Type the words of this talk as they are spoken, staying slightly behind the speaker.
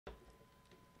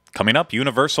Coming up,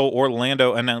 Universal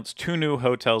Orlando announced 2 new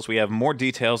hotels. We have more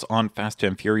details on Fast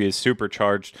and Furious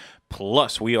Supercharged.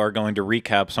 Plus, we are going to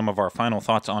recap some of our final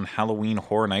thoughts on Halloween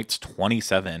Horror Nights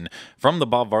 27. From the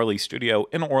Bob Varley Studio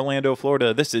in Orlando,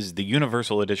 Florida, this is the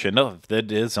Universal edition of The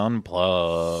Diz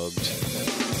Unplugged.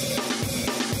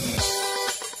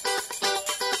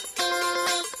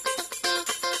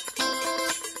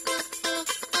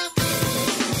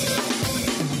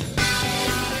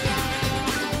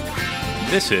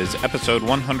 This is episode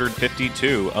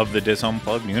 152 of the Diz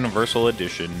Unplugged Universal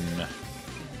Edition.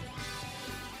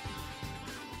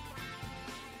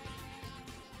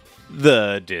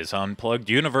 The Diz Unplugged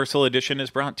Universal Edition is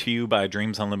brought to you by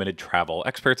Dreams Unlimited Travel,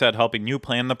 experts at helping you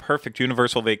plan the perfect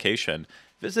Universal vacation.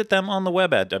 Visit them on the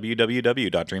web at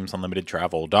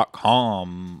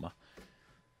www.dreamsunlimitedtravel.com.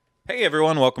 Hey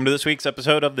everyone, welcome to this week's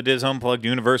episode of the Diz Unplugged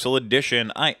Universal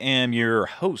Edition. I am your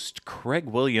host, Craig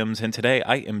Williams, and today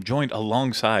I am joined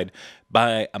alongside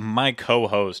by my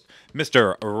co-host,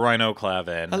 Mr. Ryno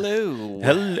Clavin. Hello.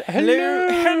 Hello.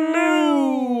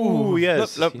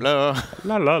 Yes. La, la,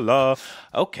 La la la.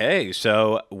 Okay,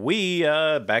 so we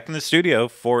back in the studio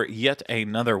for yet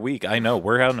another week. I know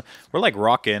we're like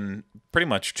rocking pretty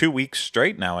much 2 weeks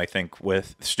straight now, I think,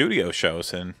 with studio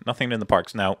shows and nothing in the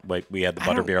parks. Now, wait, we had the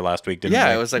butterbeer last week, didn't we? Yeah,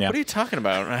 I was like, what are you talking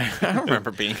about? I don't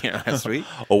remember being here last week.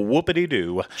 A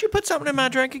whoopity-doo. Did you put something in my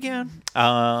drink again?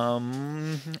 I'll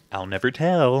never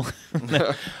tell.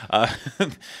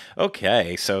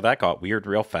 Okay, so that got weird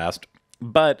real fast.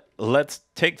 But let's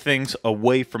take things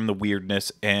away from the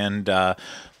weirdness and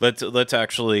let's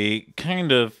actually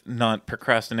kind of not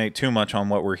procrastinate too much on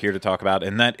what we're here to talk about,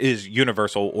 and that is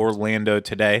Universal Orlando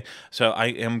today. So I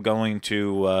am going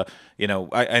to,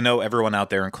 I know everyone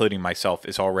out there, including myself,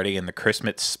 is already in the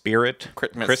Christmas spirit.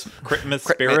 Christmas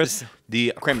spirit.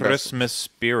 The Christmas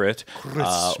spirit.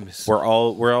 We're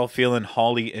all feeling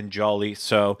holly and jolly.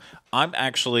 So I'm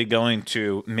actually going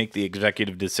to make the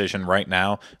executive decision right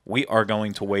now. We are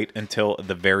going to wait until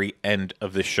the very end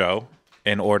of the show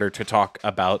in order to talk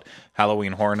about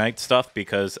Halloween Horror Night stuff,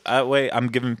 because that way I'm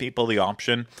giving people the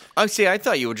option. Oh, see, I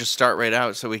thought you would just start right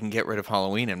out so we can get rid of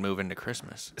Halloween and move into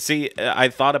Christmas. See, I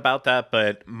thought about that,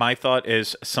 but my thought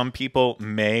is some people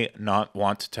may not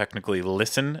want to technically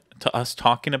listen to us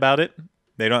talking about it.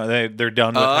 They don't. They're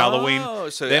done with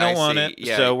Halloween. So they don't want see. it.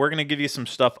 Yeah. So we're gonna give you some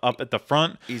stuff up at the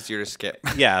front. Easier to skip.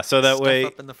 Yeah. So that Stuff way,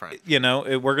 up in the front.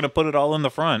 We're gonna put it all in the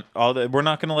front. We're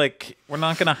not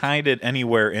gonna hide it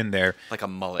anywhere in there. Like a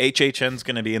mullet. HHN's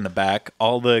gonna be in the back.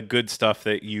 All the good stuff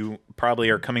that you probably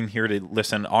are coming here to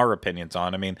listen our opinions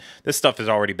on. I mean, this stuff has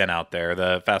already been out there.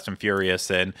 The Fast and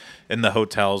Furious and in the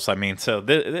hotels. I mean, so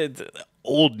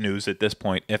old news at this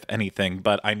point, if anything.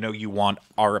 But I know you want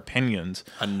our opinions.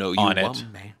 I know you on want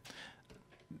it. me.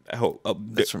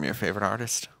 That's from your favorite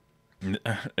artist.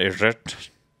 Is it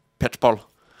Pitbull.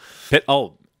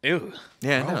 Oh, ew.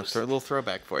 Yeah, no, Gross. a little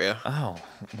throwback for you. Oh,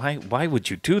 why would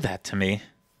you do that to me?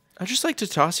 I just like to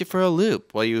toss you for a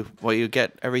loop while you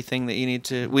get everything that we need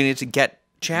to get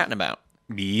chatting about.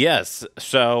 Yes.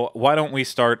 So why don't we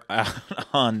start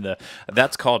on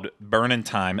that's called Burnin'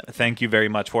 Time. Thank you very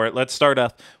much for it. Let's start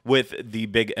off with the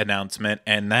big announcement,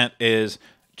 and that is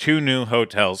 2 new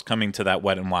hotels coming to that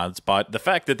Wet n Wild spot. The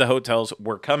fact that the hotels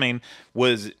were coming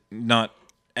was not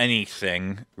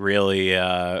anything really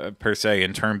per se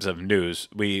in terms of news.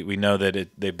 We know that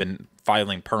they've been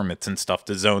filing permits and stuff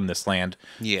to zone this land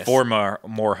for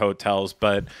more hotels,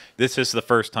 but this is the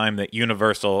first time that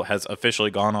Universal has officially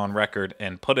gone on record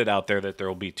and put it out there that there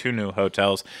will be 2 new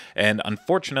hotels, and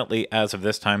unfortunately as of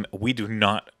this time we do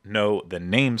not know the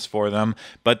names for them,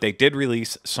 but they did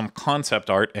release some concept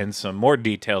art and some more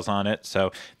details on it. So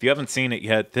if you haven't seen it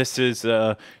yet, this is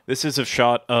a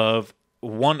shot of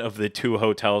one of the 2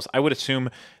 hotels. I would assume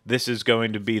this is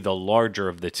going to be the larger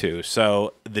of the 2.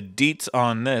 So the deets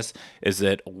on this is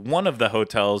that one of the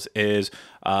hotels is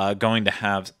going to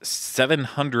have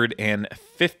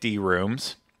 750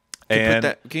 rooms.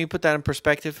 Can you put that in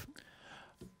perspective?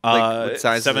 What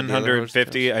size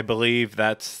 750, I believe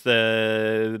that's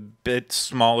the bit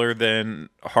smaller than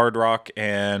Hard Rock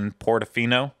and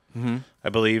Portofino. Mm-hmm. I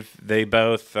believe they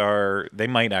both are. They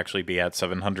might actually be at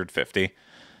 750.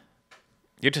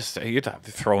 You're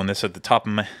throwing this at the top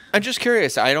of my... I'm just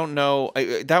curious. I don't know.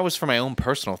 That was for my own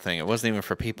personal thing. It wasn't even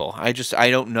for people. I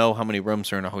don't know how many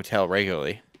rooms are in a hotel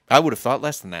regularly. I would have thought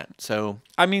less than that. So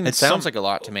I mean, it sounds like a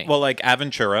lot to me. Well, like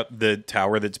Aventura, the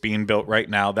tower that's being built right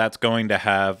now, that's going to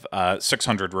have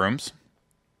 600 rooms.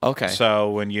 Okay. So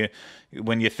when you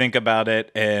think about it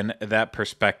in that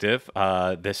perspective,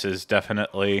 this is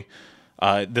definitely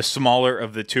the smaller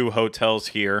of the 2 hotels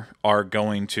here are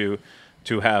going to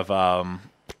have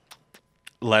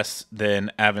less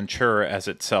than Aventura as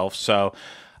itself. So,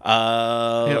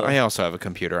 I also have a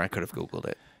computer. I could have Googled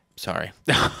it. Sorry.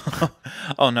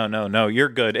 oh no, you're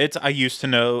good. I used to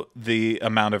know the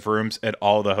amount of rooms at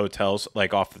all the hotels,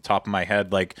 like off the top of my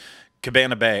head. Like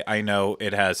Cabana Bay, I know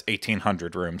it has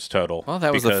 1,800 rooms total. Well,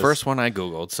 that was the first one I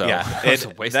Googled, so yeah, was a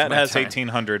waste that of my has time.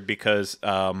 1,800 because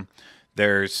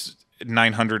there's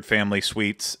 900 family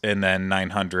suites and then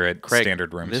 900 Craig,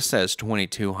 standard rooms. This says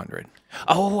 2,200.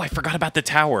 Oh, I forgot about the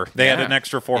tower. They had Yeah. an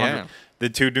extra 400. Yeah. The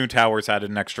 2 new towers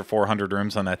added an extra 400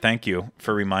 rooms on that. Thank you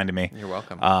for reminding me. You're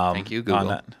welcome. Thank you, on Google.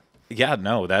 that. Yeah,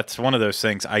 no, that's one of those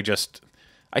things. I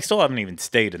still haven't even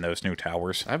stayed in those new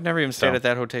towers. I've never even stayed at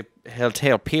that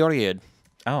hotel, period.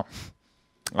 Oh,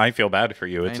 I feel bad for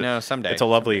you. I know, someday. It's a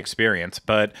lovely experience.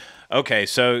 But, okay,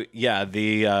 so, yeah,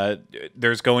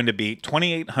 there's going to be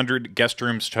 2,800 guest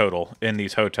rooms total in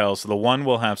these hotels. The one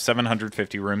will have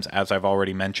 750 rooms, as I've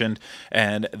already mentioned,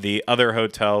 and the other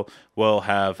hotel will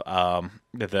have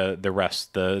the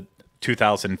rest, the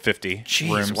 2,050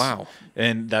 Jeez, rooms. wow.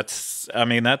 And that's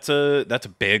a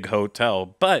big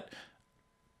hotel. But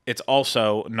it's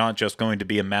also not just going to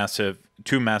be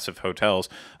two massive hotels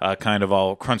kind of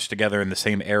all crunched together in the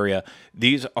same area.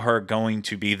 These are going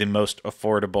to be the most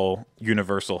affordable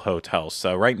universal hotels.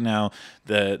 So right now,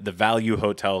 the value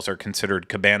hotels are considered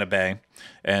Cabana Bay,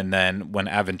 and then when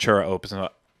Aventura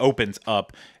opens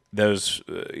up, those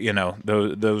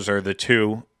those are the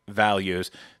two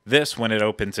values. This, when it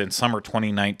opens in summer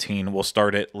 2019, will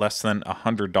start at less than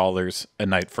 $100 a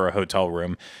night for a hotel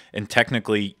room, and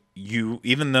technically,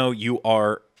 even though you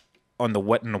are on the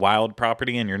Wet and Wild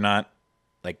property and you're not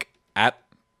like at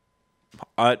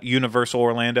Universal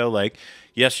Orlando, like,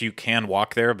 yes, you can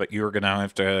walk there, but you're gonna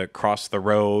have to cross the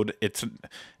road. It's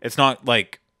not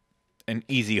like an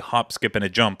easy hop, skip, and a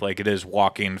jump like it is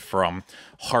walking from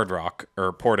Hard Rock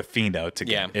or Portofino to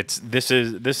get. Yeah. This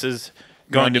is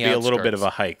going to be a little bit of a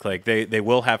outskirts. hike. Like they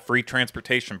will have free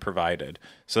transportation provided,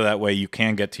 so that way you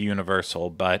can get to Universal,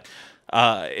 but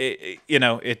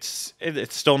it's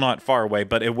still not far away,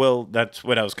 but it will. That's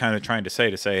what I was kind of trying to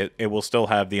say. It will still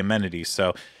have the amenities.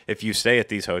 So if you stay at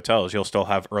these hotels, you'll still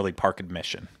have early park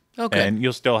admission. Okay. And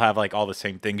you'll still have like all the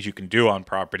same things you can do on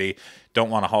property. Don't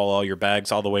want to haul all your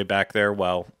bags all the way back there.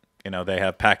 Well, they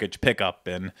have package pickup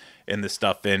and the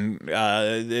stuff in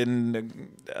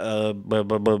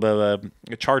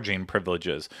charging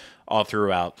privileges all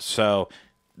throughout. So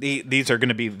these are going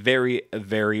to be very,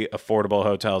 very affordable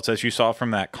hotels. As you saw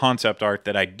from that concept art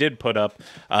that I did put up,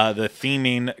 the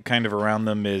theming kind of around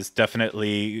them is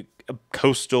definitely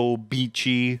coastal,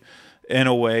 beachy in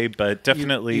a way, but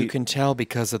definitely You can tell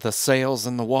because of the sails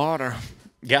in the water.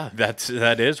 yeah,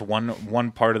 that is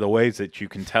one part of the ways that you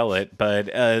can tell it. But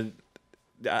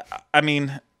I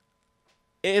mean,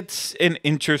 it's an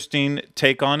interesting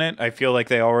take on it. I feel like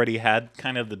they already had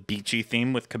kind of the beachy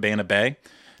theme with Cabana Bay.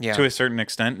 Yeah. To a certain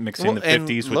extent, mixing the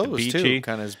 50s with the beachy.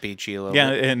 Kind of beachy a little Yeah,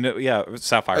 bit. and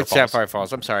Sapphire Falls. Sapphire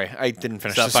Falls. I'm sorry. I didn't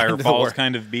finish the Sapphire sentence. Falls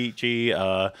kind of beachy.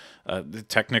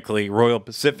 Technically, Royal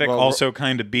Pacific Well, also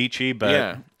kind of beachy, but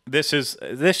Yeah. this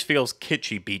feels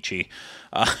kitschy beachy.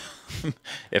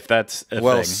 If that's a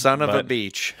Well, thing. son of a But,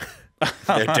 beach.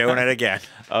 They're doing it again.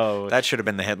 Oh, That should have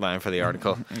been the headline for the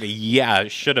article. yeah,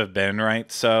 it should have been,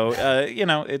 right? So,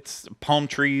 it's palm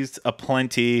trees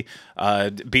aplenty.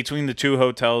 Between the two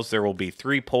hotels, there will be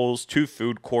 3 pools, 2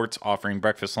 food courts offering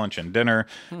breakfast, lunch, and dinner,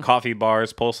 coffee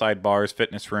bars, poolside bars,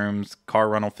 fitness rooms, car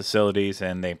rental facilities,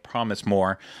 and they promise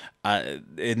more.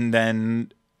 And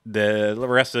then the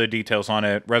rest of the details on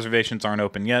it, reservations aren't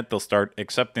open yet. They'll start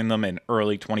accepting them in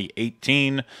early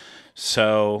 2018.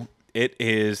 So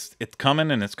it's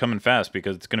coming, and it's coming fast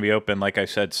because it's going to be open, like I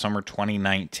said, summer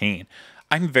 2019.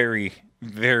 I'm very,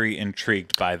 very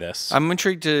intrigued by this. I'm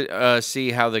intrigued to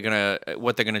see how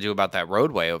what they're gonna do about that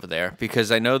roadway over there,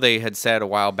 because I know they had said a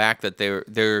while back that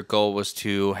their goal was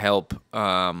to help,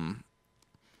 not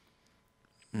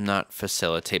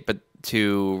facilitate, but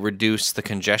to reduce the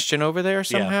congestion over there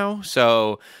somehow.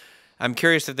 So I'm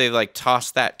curious if they like toss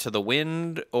that to the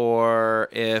wind, or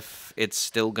if it's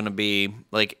still going to be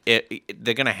like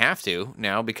they're going to have to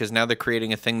now, because now they're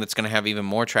creating a thing that's going to have even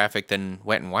more traffic than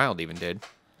Wet and Wild even did.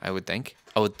 I would think.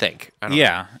 I don't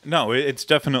know. No, it's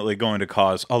definitely going to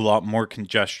cause a lot more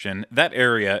congestion. That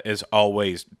area is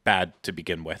always bad to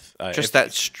begin with. Just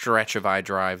that stretch of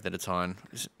I-Drive that it's on.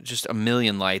 It's just a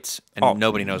million lights, and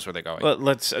nobody knows where they're going.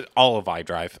 Let's all of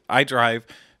iDrive. iDrive,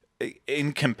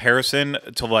 in comparison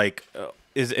to like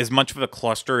as much of a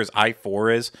cluster as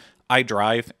I-4 is,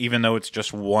 drive, even though it's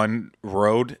just one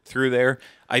road through there,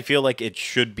 I feel like it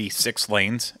should be 6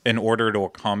 lanes in order to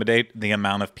accommodate the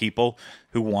amount of people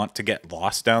who want to get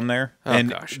lost down there. Oh, and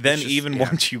gosh. then It's just- even yeah.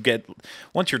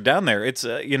 once you're down there, it's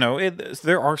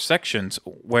there are sections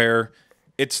where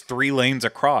it's 3 lanes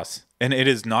across, and it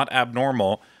is not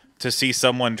abnormal to see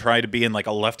someone try to be in like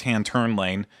a left-hand turn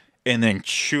lane and then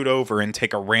shoot over and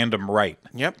take a random right.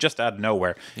 Yep. Just out of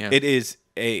nowhere. Yeah. It's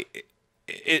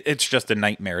just a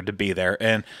nightmare to be there.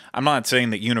 And I'm not saying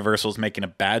that Universal's making a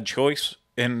bad choice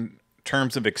in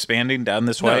terms of expanding down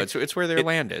this way. No, it's where their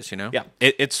land is, you know? Yeah,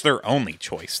 it's their only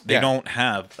choice. They Yeah. don't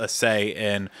have a say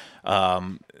in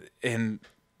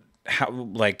how,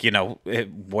 like,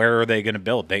 where are they going to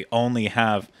build? They only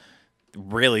have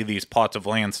really these plots of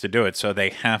lands to do it, so they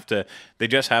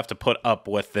just have to put up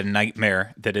with the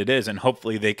nightmare that it is, and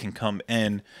hopefully they can come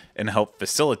in and help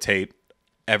facilitate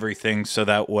everything, so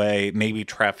that way maybe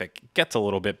traffic gets a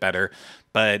little bit better.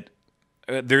 But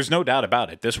there's no doubt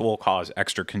about it, this will cause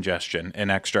extra congestion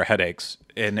and extra headaches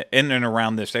in and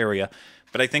around this area.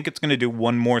 But I think it's going to do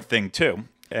one more thing too,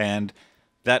 and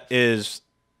that is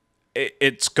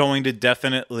it's going to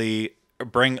definitely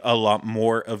bring a lot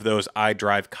more of those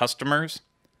iDrive customers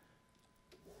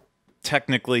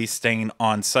technically staying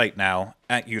on site now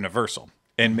at Universal.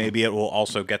 And maybe it will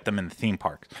also get them in the theme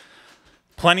parks.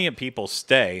 Plenty of people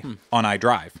stay on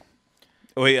iDrive.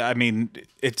 I mean,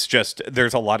 it's just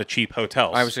there's a lot of cheap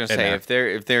hotels. I was going to say,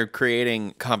 if they're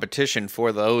creating competition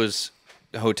for those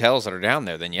hotels that are down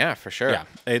there, then yeah, for sure. Yeah,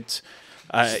 it's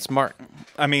smart.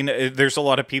 I mean, there's a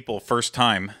lot of people first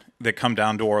time that come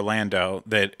down to Orlando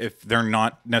that if they're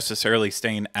not necessarily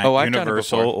staying at I've done it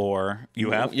Universal, before. or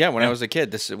you have, Yeah, when I was a kid,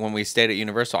 this is when we stayed at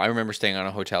Universal. I remember staying on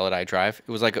a hotel at iDrive.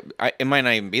 It was like it might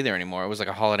not even be there anymore. It was like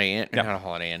a Holiday Inn, Yeah. not a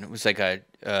Holiday Inn. It was like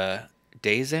a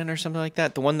Days Inn or something like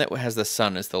that. The one that has the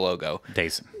sun as the logo.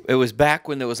 Days. It was back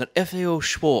when there was an FAO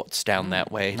Schwartz down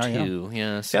that way Oh, yeah. too.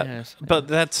 Yes, Yeah, yes. but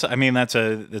that's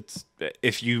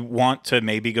if you want to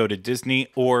maybe go to Disney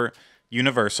or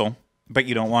Universal, but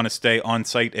you don't want to stay on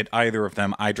site at either of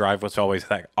them, iDrive was always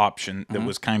that option that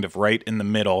was kind of right in the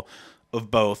middle of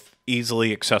both,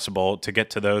 easily accessible to get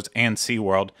to those and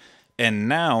SeaWorld. And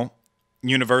now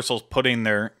Universal's putting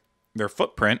their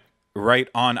footprint right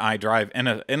on iDrive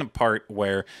in a part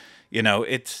where,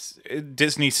 it's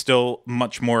Disney's still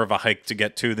much more of a hike to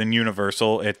get to than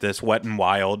Universal at this Wet and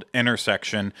Wild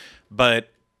intersection, but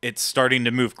it's starting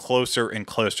to move closer and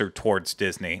closer towards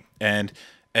Disney. And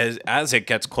as it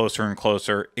gets closer and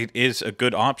closer, it is a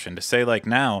good option to say, like,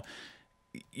 now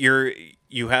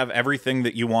you have everything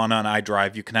that you want on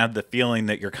iDrive. You can have the feeling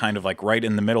that you're kind of like right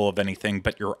in the middle of anything,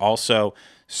 but you're also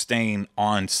staying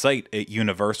on site at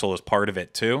Universal as part of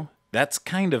it too. That's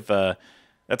kind of a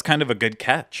good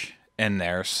catch in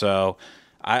there. So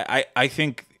I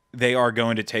think they are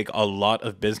going to take a lot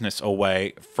of business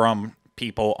away from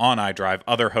people on iDrive,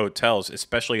 other hotels,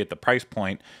 especially at the price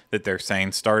point that they're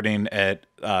saying, starting at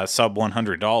sub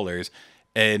 $100.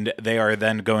 And they are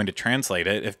then going to translate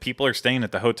it. If people are staying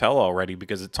at the hotel already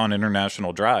because it's on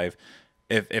International Drive,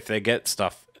 if they get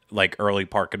stuff like early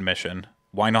park admission,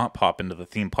 why not pop into the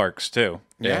theme parks too?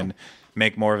 Yeah. And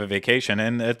make more of a vacation?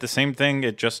 And at the same thing,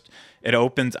 it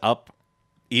opens up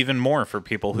even more for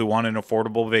people who want an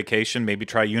affordable vacation, maybe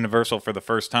try Universal for the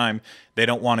first time. They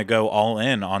don't want to go all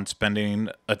in on spending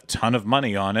a ton of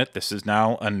money on it. This is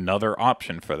now another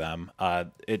option for them.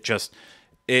 It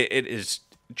is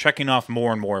checking off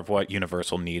more and more of what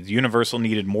Universal needs. Universal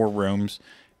needed more rooms,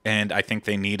 and I think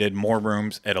they needed more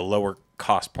rooms at a lower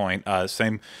cost point.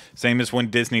 Same as when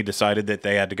Disney decided that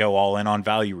they had to go all in on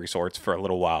value resorts for a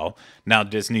little while. Now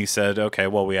Disney said, okay,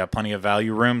 well, we have plenty of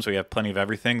value rooms, we have plenty of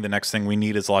everything. The next thing we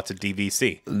need is lots of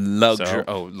DVC. Luxury.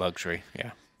 So- Luxury.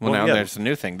 Yeah. Well, Well, now yeah. there's a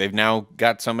new thing. They've now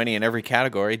got so many in every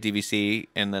category, DVC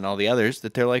and then all the others,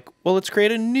 that they're like, well, let's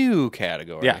create a new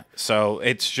category. Yeah, so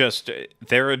it's just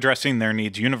they're addressing their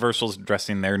needs. Universal's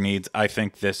addressing their needs. I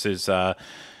think this is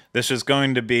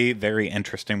going to be very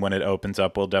interesting when it opens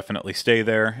up. We'll definitely stay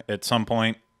there at some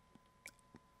point,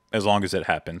 as long as it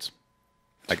happens,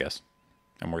 I guess.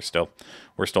 And we're still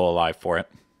alive for it.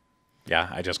 Yeah,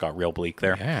 I just got real bleak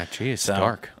there. Yeah, geez, So,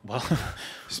 dark. Well,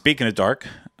 speaking of dark,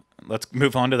 let's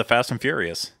move on to the Fast and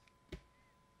Furious.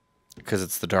 Because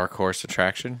it's the dark horse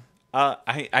attraction.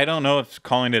 I don't know if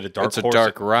calling it a dark It's a horse.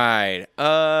 dark ride.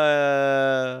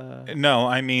 No,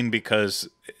 I mean because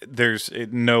there's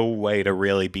no way to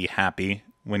really be happy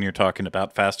when you're talking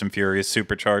about Fast and Furious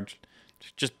Supercharged.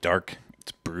 It's just dark.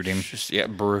 It's brooding. Just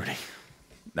brooding.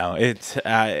 No, it's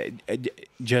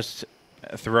just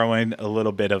throwing a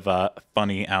little bit of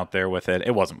funny out there with it.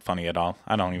 It wasn't funny at all.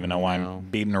 I don't even know why I'm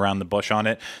beating around the bush on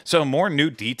it. So more new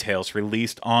details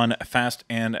released on Fast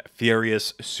and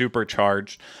Furious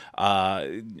Supercharged.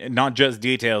 Not just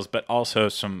details, but also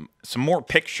some more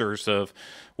pictures of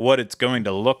what it's going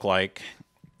to look like.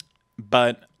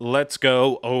 But let's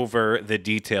go over the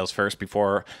details first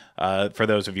before, for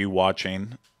those of you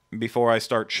watching, before I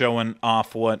start showing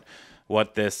off what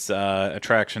this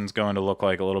attraction's going to look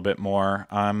like a little bit more.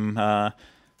 We're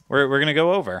going to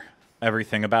go over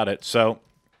everything about it. So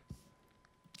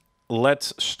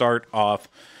let's start off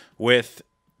with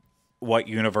what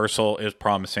Universal is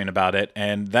promising about it,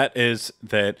 and that is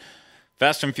that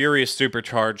Fast and Furious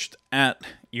Supercharged at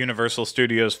Universal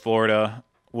Studios Florida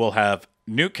will have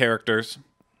new characters,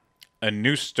 a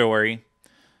new story,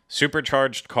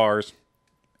 supercharged cars,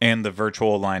 and the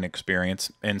virtual line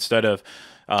experience instead of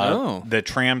the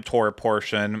tram tour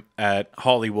portion at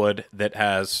Hollywood that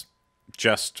has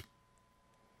just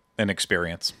an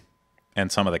experience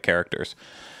and some of the characters.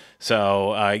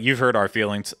 So you've heard our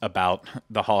feelings about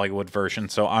the Hollywood version,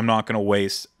 so I'm not going to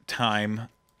waste time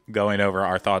going over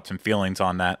our thoughts and feelings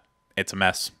on that. It's a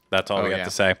mess. That's all we have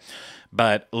to say.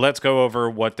 But let's go over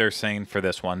what they're saying for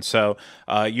this one. So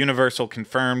Universal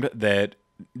confirmed that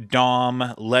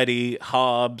Dom, Letty,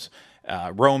 Hobbs,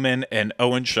 Roman, and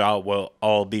Owen Shaw will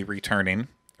all be returning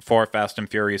for Fast and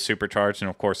Furious Supercharged. And,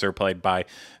 of course, they're played by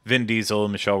Vin Diesel,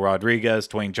 Michelle Rodriguez,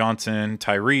 Dwayne Johnson,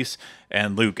 Tyrese,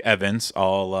 and Luke Evans,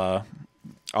 all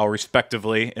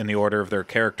respectively in the order of their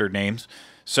character names.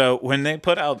 So when they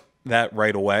put out that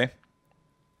right away,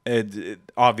 it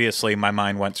obviously my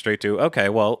mind went straight to, okay,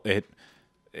 well, it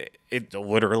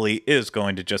literally is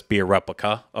going to just be a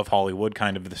replica of Hollywood,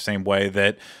 kind of the same way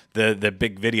that the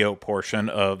big video portion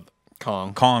of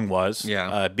Kong was.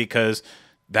 Yeah. Because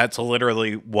that's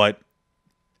literally what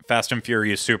Fast and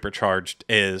Furious Supercharged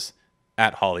is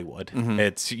at Hollywood. Mm-hmm.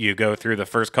 It's you go through the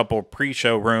first couple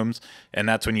pre-show rooms, and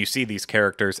that's when you see these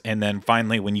characters, and then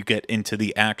finally when you get into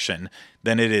the action,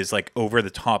 then it is like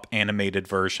over-the-top animated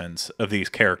versions of these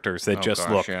characters that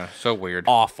look so weird,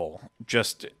 awful,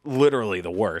 just literally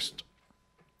the worst.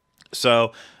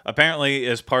 So apparently,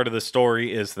 as part of the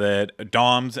story, is that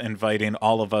Dom's inviting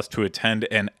all of us to attend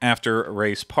an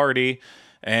after-race party,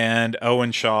 and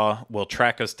Owen Shaw will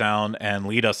track us down and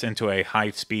lead us into a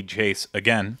high-speed chase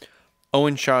again.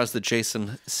 Owen Shaw is the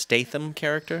Jason Statham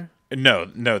character? No,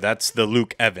 that's the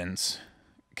Luke Evans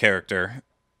character.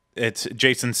 It's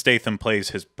Jason Statham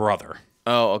plays his brother.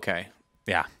 Oh, okay.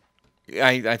 Yeah.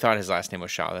 I thought his last name was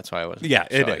Shaw. That's why I wasn't. Yeah,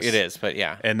 it is. It is, but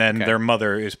yeah. And then their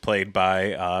mother is played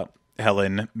by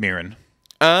Helen Mirren.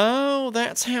 Oh,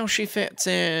 that's how she fits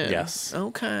in. Yes.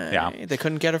 Okay. Yeah. They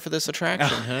couldn't get her for this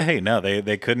attraction, huh? Hey, no,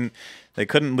 they couldn't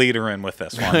lead her in with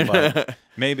this one, but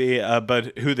maybe.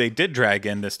 But who they did drag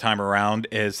in this time around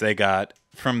is they got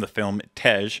from the film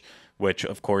Tej, which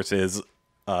of course is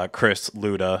Chris.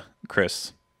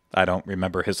 I don't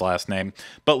remember his last name,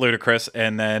 but Ludacris,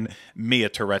 and then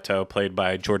Mia Toretto, played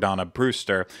by Jordana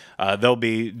Brewster. They'll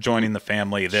be joining the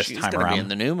family this time around. She's gonna be in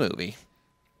the new movie.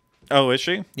 Oh, is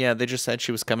she? Yeah, they just said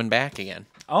she was coming back again.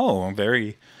 Oh,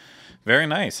 very, very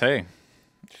nice. Hey.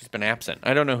 She's been absent.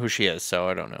 I don't know who she is, so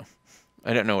I don't know.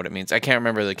 I don't know what it means. I can't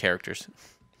remember the characters.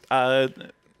 Was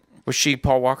she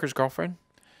Paul Walker's girlfriend?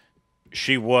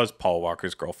 She was Paul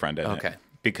Walker's girlfriend in it.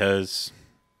 Because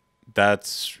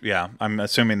I'm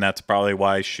assuming that's probably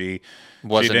why she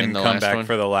didn't come back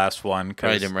for the last one.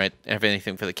 Probably didn't have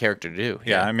anything for the character to do.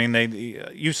 Yeah, I mean,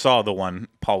 you saw the one,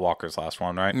 Paul Walker's last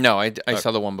one, right? No, I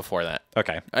saw the one before that.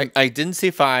 Okay. I didn't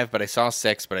see 5, but I saw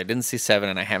 6, but I didn't see 7,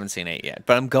 and I haven't seen 8 yet.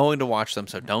 But I'm going to watch them,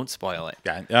 so don't spoil it.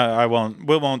 Yeah, I won't.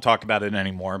 We won't talk about it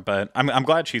anymore, but I'm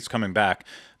glad she's coming back.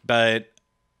 But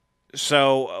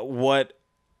so what...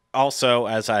 Also,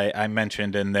 as I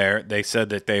mentioned in there, they said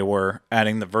that they were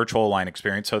adding the virtual line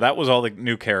experience. So that was all the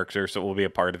new characters that will be a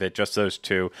part of it, just those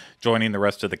two, joining the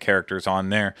rest of the characters on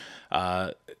there.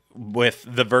 With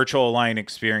the virtual line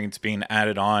experience being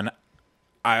added on,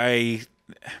 that's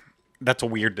a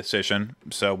weird decision.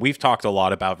 So we've talked a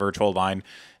lot about virtual line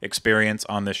experience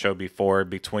on this show before,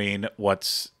 between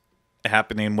what's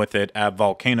happening with it at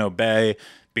Volcano Bay,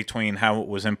 between how it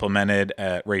was implemented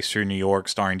at Race Through New York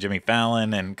starring Jimmy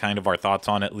Fallon, and kind of our thoughts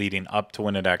on it leading up to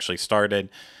when it actually started.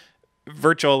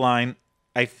 Virtual line,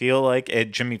 I feel like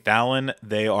at Jimmy Fallon,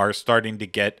 they are starting to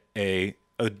get a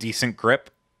decent grip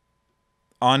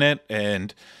on it.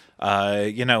 And,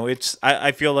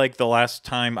 I feel like the last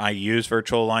time I used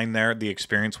virtual line there, the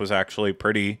experience was actually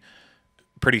pretty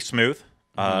smooth.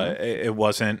 Mm-hmm. It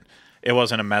wasn't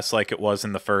a mess like it was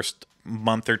in the first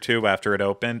month or two after it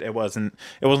opened. It wasn't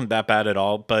that bad at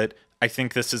all, but I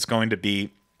think this is going to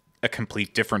be a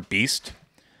complete different beast.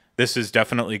 This is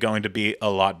definitely going to be a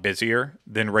lot busier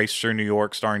than Race Through New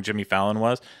York starring Jimmy Fallon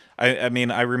was. I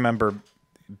mean, I remember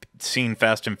seeing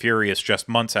Fast and Furious just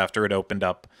months after it opened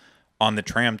up on the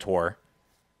tram tour.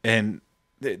 And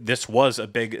this was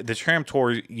the tram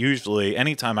tour usually,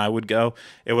 anytime I would go,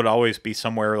 it would always be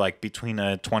somewhere like between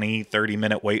a 20,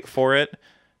 30-minute wait for it.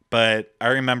 But I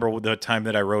remember the time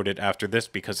that I rode it after this,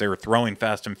 because they were throwing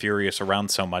Fast and Furious around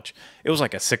so much, it was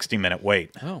like a 60-minute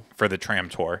wait for the tram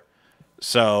tour.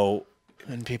 So,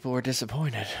 and people were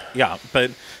disappointed. Yeah,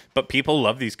 but people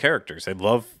love these characters. They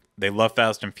love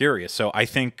Fast and Furious. So I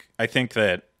think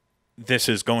that this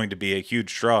is going to be a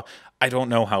huge draw. I don't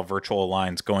know how Virtual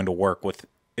Align's going to work with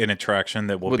an attraction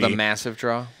that will with be a massive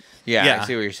draw. Yeah, I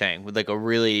see what you're saying. With like a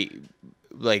really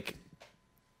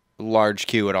large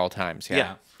queue at all times.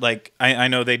 Yeah. Like I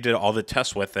know they did all the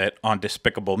tests with it on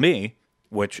Despicable Me,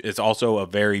 which is also a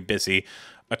very busy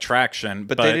attraction.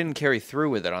 But they didn't carry through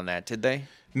with it on that, did they?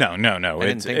 No.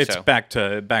 It's so. back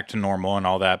to normal and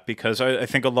all that, because I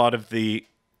think a lot of the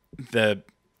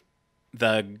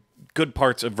good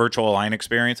parts of Virtual Align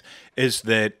experience is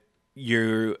that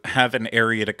you have an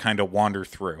area to kind of wander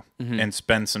through and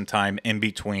spend some time in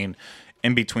between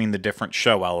the different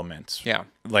show elements. Yeah.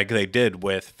 Like they did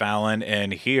with Fallon,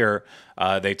 and here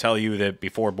they tell you that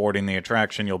before boarding the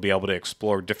attraction, you'll be able to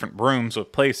explore different rooms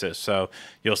with places. So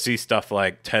you'll see stuff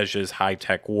like Tej's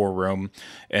high-tech war room,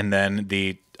 and then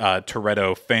the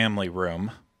Toretto family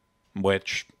room,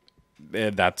 which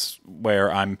that's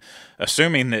where I'm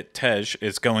assuming that Tej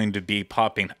is going to be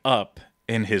popping up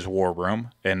in his war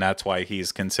room, and that's why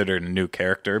he's considered a new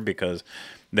character, because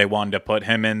they wanted to put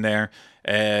him in there.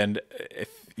 And if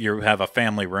you have a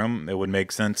family room, it would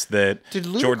make sense that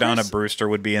Jordana Brewster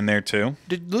would be in there too.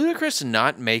 Did Ludacris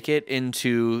not make it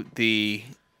into the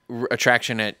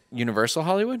attraction at Universal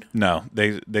Hollywood? No,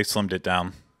 they slimmed it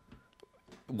down.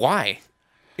 Why?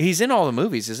 He's in all the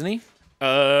movies, isn't he?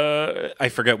 I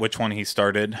forget which one he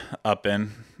started up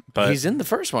in, but he's in the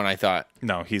first one, I thought.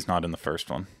 No, he's not in the first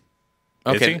one.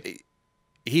 Okay. Is he?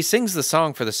 He sings the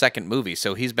song for the second movie,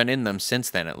 so he's been in them since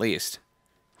then, at least.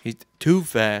 He's Too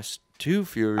Fast, Too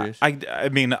Furious. I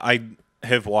mean, I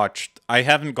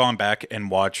haven't gone back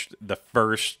and watched the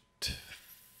first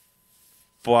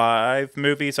 5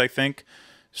 movies, I think,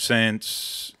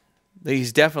 since...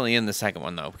 He's definitely in the second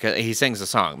one, though, because he sings the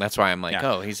song. That's why I'm like,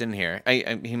 oh, he's in here.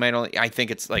 He might only... I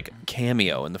think it's like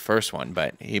cameo in the first one,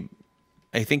 but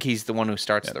I think he's the one who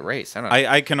starts the race. I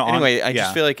don't know. Anyway, I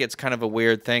just feel like it's kind of a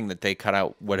weird thing that they cut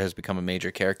out what has become a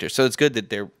major character. So it's good that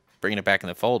they're bringing it back in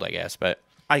the fold, I guess, but...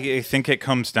 I think it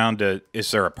comes down to,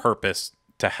 is there a purpose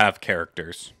to have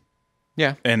characters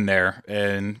in there?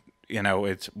 And,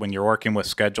 it's when you're working with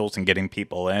schedules and getting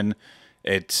people in,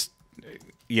 it's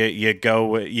you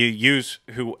use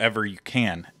whoever you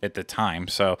can at the time.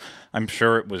 So I'm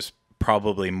sure it was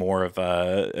probably more of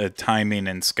a timing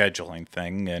and scheduling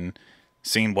thing, and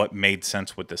seeing what made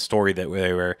sense with the story that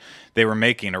they were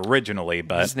making originally.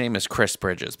 But his name is Chris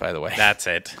Bridges, by the way. That's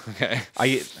it. Okay.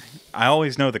 I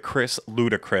always know the Chris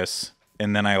Ludacris,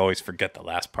 and then I always forget the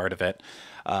last part of it.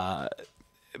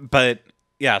 But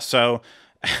yeah, so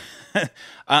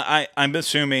I'm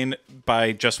assuming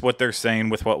by just what they're saying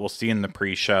with what we'll see in the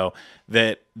pre-show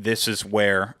that this is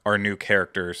where our new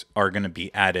characters are going to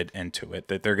be added into it,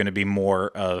 that they're going to be more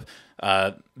of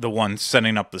the ones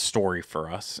setting up the story for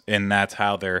us, and that's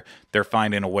how they're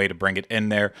finding a way to bring it in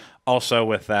there. Also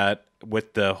with that,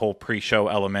 with the whole pre-show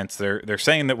elements, they're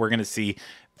saying that we're going to see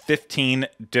 15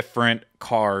 different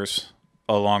cars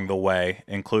along the way,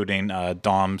 including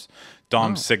Dom's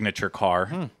signature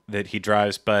car that he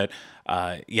drives. But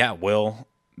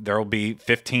there'll be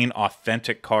 15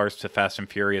 authentic cars to Fast and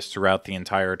Furious throughout the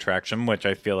entire attraction, which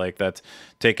I feel like that's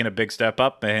taking a big step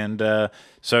up. And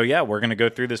so we're going to go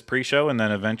through this pre-show, and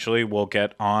then eventually we'll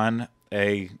get on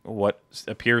what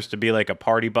appears to be like a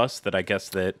party bus that I guess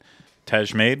that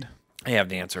Tej made. I have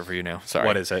the answer for you now. Sorry.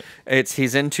 What is it?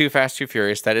 He's in Too Fast, Too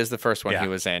Furious. That is the first one he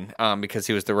was in, because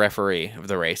he was the referee of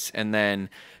the race. And then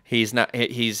he's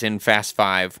in Fast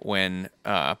 5 when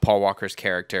Paul Walker's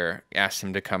character asked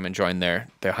him to come and join their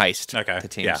heist, the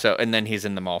team. Yeah. So, and then he's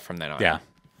in them all from then on. Yeah.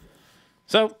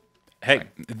 So, hey,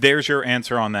 there's your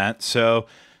answer on that. So,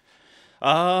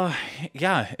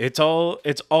 it's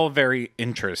all very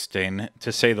interesting,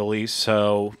 to say the least.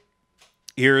 So,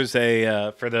 here's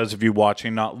for those of you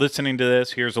watching, not listening to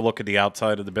this, here's a look at the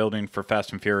outside of the building for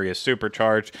Fast and Furious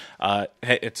Supercharged.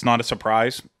 It's not a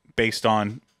surprise based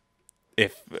on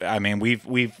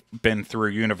we've been through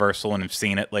Universal and have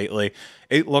seen it lately.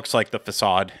 It looks like the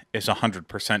facade is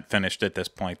 100% finished at this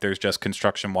point. There's just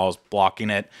construction walls blocking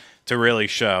it to really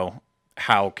show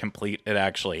how complete it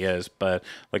actually is. But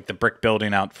like the brick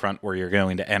building out front where you're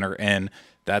going to enter in,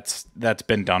 that's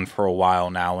been done for a while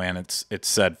now, and it's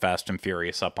said Fast and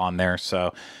Furious up on there.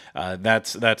 So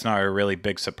that's not a really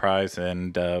big surprise,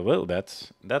 and whoa,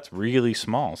 that's really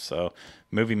small. So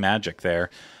movie magic there.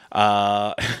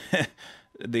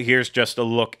 Here's just a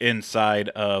look inside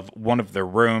of one of the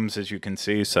rooms, as you can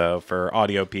see. So for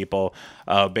audio people,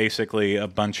 basically a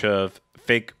bunch of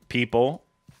fake people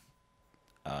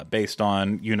based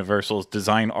on Universal's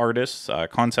design artists,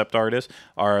 concept artists,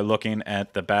 are looking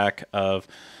at the back of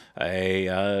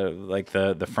like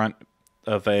the front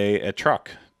of a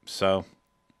truck. So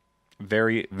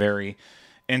very, very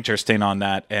interesting on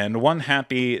that. And one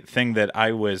happy thing that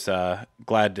I was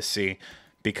glad to see,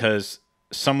 because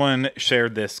someone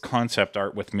shared this concept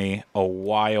art with me a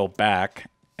while back,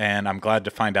 and I'm glad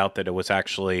to find out that it was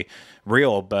actually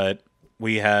real. But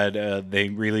we had they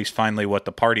released finally what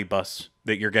the party bus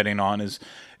that you're getting on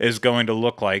is going to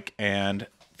look like. And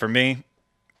for me,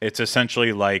 it's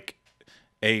essentially like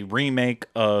a remake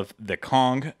of the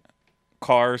Kong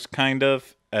cars, kind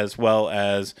of, as well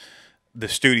as the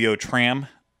Studio Tram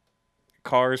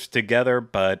cars together,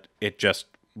 but it just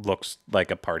looks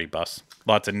like a party bus.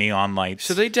 Lots of neon lights.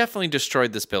 So they definitely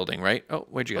destroyed this building, right? Oh,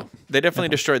 where'd you go? They definitely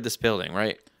destroyed this building,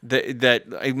 right?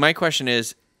 My question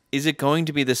is it going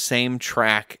to be the same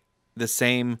track, the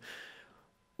same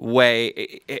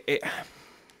way?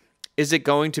 Is it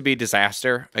going to be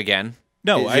Disaster again?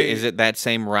 No. Is it that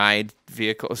same ride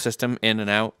vehicle system in and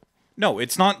out? No,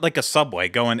 it's not like a subway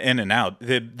going in and out.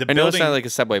 I know it's not like a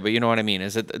subway, but you know what I mean.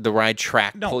 Is it the ride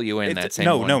track pull you in that same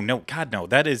one? No. God, no.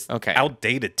 That is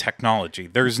outdated technology.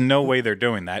 There's no way they're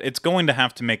doing that. It's going to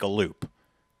have to make a loop.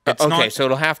 So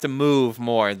it'll have to move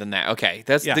more than that. Okay,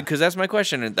 because that's my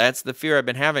question, and that's the fear I've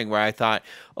been having, where I thought,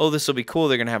 oh, this will be cool.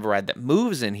 They're going to have a ride that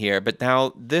moves in here, but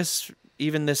now this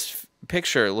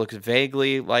picture looks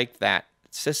vaguely like that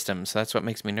system, so that's what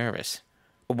makes me nervous.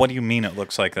 What do you mean it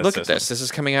looks like this? Look at this. This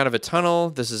is coming out of a tunnel.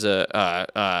 This is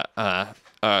a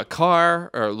car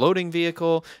or loading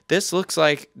vehicle. This looks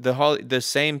like the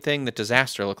same thing that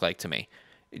Disaster looked like to me.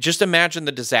 Just imagine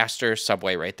the Disaster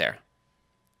subway right there.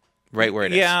 Right where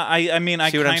it is. Yeah, I mean,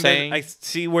 I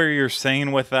see where you're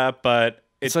saying with that, but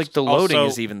it's like the loading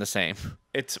is even the same.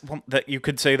 It's that you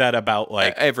could say that about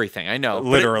like everything. I know,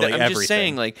 literally everything. I'm just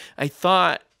saying, like, I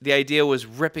thought the idea was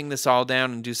ripping this all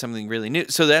down and do something really new.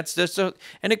 So that's just and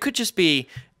it could just be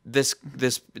this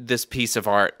piece of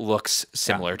art looks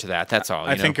similar to that. That's all.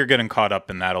 I think you're getting caught up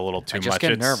in that a little too much. I just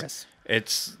get nervous.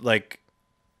 It's like,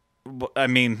 I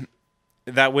mean,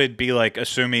 that would be like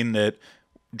assuming that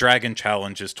Dragon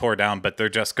Challenge is tore down, but they're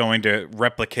just going to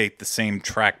replicate the same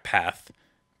track path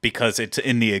because it's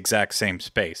in the exact same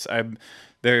space.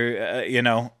 They're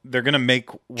going to make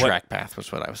track path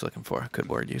was what I was looking for. Good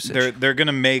word usage. They're going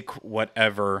to make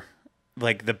whatever,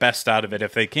 like, the best out of it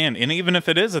if they can. And even if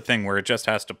it is a thing where it just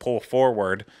has to pull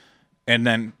forward and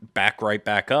then back right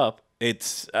back up,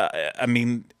 it's, I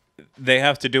mean, they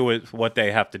have to do with what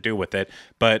they have to do with it.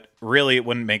 But really, it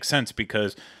wouldn't make sense,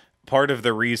 because part of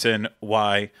the reason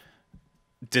why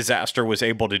Disaster was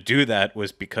able to do that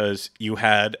was because you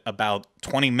had about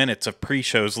 20 minutes of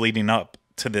pre-shows leading up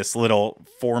to this little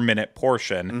 4-minute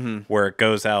portion where it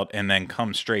goes out and then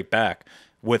comes straight back.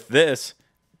 With this,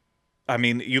 I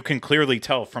mean, you can clearly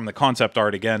tell from the concept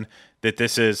art again that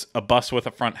this is a bus with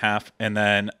a front half and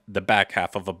then the back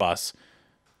half of a bus.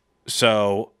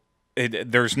 So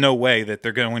there's no way that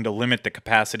they're going to limit the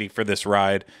capacity for this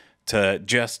ride to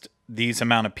just these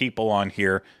amount of people on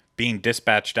here being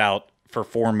dispatched out for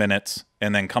 4 minutes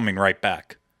and then coming right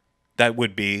back. That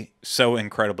would be so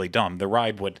incredibly dumb. The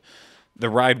ride would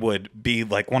be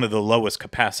like one of the lowest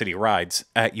capacity rides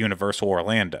at Universal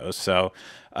Orlando. So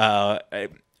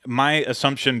my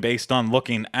assumption based on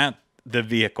looking at the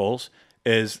vehicles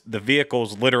is the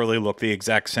vehicles literally look the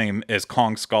exact same as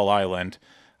Kong Skull Island,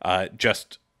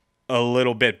 just a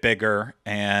little bit bigger,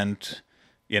 and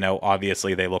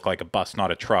obviously they look like a bus, not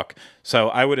a truck. So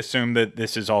I would assume that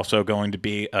this is also going to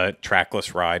be a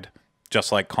trackless ride,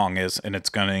 just like Kong is, and it's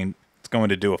going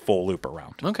to do a full loop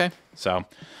around. Okay. So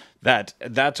that's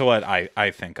what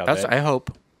I think of it. I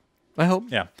hope.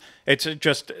 Yeah. It's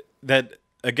just that,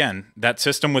 again, that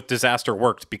system with Disaster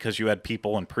worked because you had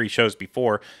people in pre-shows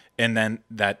before, and then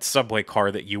that subway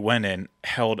car that you went in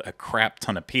held a crap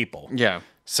ton of people. Yeah.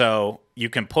 So you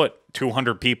can put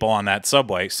 200 people on that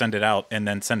subway, send it out, and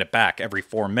then send it back every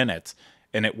 4 minutes,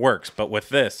 and it works. But with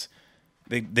this,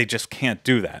 they just can't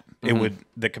do that.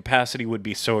 The capacity would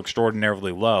be so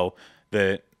extraordinarily low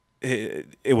that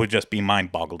it would just be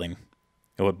mind-boggling.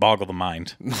 It would boggle the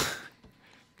mind.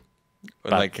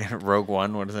 Like Rogue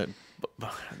One, what is it?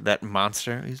 that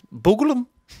monster. He's Boogalum.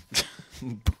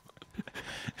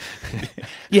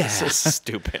 Yeah, so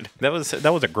stupid. That was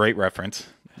a great reference.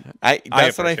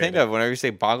 That's what I think of whenever you say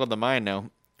 "boggle the mind." Now,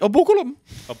 a Boogalum.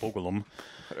 A Boogalum.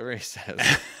 Whatever he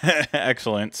says.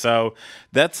 Excellent. So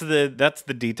that's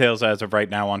the details as of right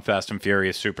now on Fast and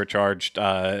Furious Supercharged.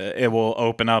 It will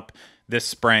open up this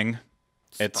spring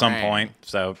at some point.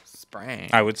 So Spring.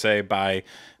 I would say by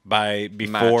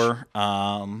before.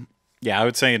 I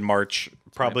would say in March.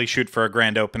 Probably shoot for a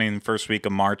grand opening the first week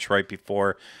of March, right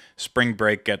before spring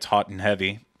break gets hot and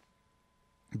heavy.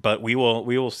 But we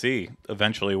will see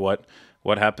eventually what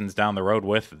happens down the road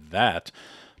with that.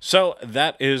 So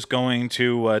that is going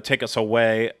to take us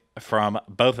away from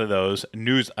both of those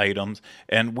news items,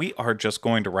 and we are just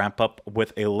going to wrap up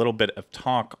with a little bit of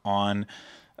talk on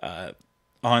the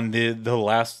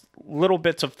last little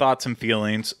bits of thoughts and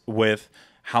feelings with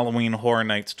Halloween Horror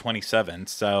Nights 27.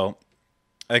 So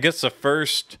I guess the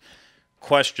first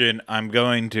question I'm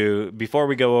going to, before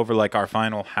we go over like our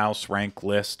final house rank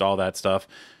list, all that stuff,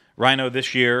 Ryno,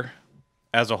 this year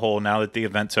as a whole, now that the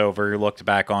event's over, you looked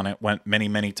back on it, went many,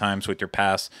 many times with your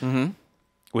pass. Mm-hmm.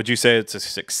 Would you say it's a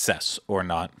success or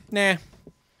not? Nah.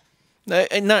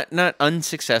 Not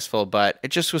unsuccessful, but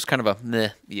it just was kind of a meh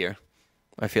year.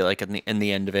 I feel like in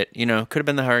the end of it, could have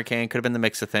been the hurricane, could have been the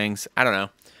mix of things. I don't know.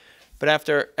 But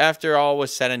after all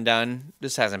was said and done,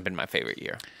 this hasn't been my favorite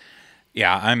year.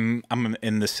 Yeah, I'm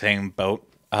in the same boat.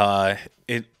 There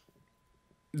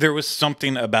was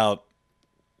something about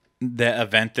the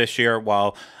event this year.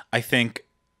 While I think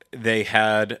they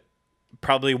had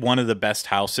probably one of the best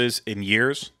houses in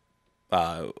years,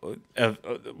 one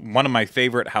of my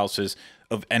favorite houses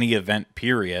of any event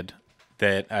period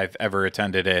that I've ever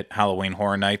attended at Halloween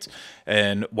Horror Nights,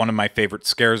 and one of my favorite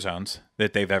scare zones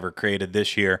that they've ever created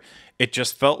this year. It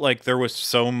just felt like there was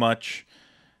so much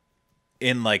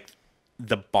in like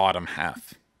the bottom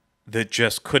half that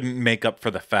just couldn't make up for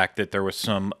the fact that there was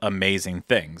some amazing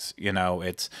things.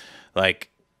 It's like,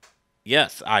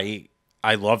 yes, I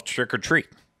loved Trick or Treat.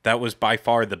 That was by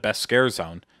far the best scare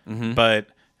zone, but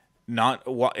not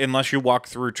unless you walk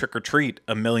through Trick or Treat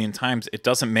a million times, it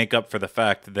doesn't make up for the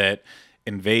fact that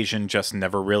Invasion just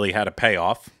never really had a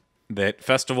payoff. That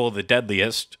Festival of the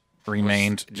Deadliest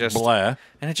remained just blah.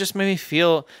 And it just made me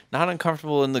feel not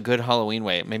uncomfortable in the good Halloween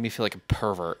way. It made me feel like a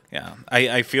pervert. Yeah.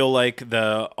 I feel like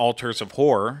the Altars of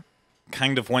Horror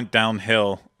kind of went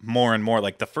downhill more and more.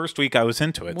 Like the first week I was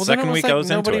into it. Second week I was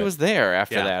into it. Nobody was there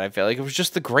after that. I feel like it was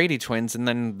just the Grady twins, and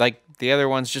then like the other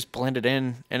ones just blended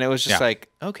in, and it was just like,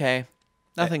 okay,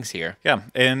 nothing's here. Yeah.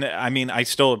 And I mean, I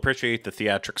still appreciate the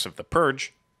theatrics of The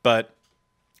Purge, but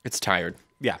it's tired.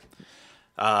 Yeah.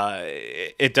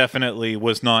 It definitely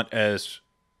was not as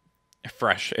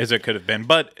fresh as it could have been,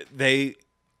 but they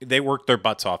worked their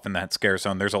butts off in that scare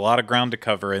zone. There's a lot of ground to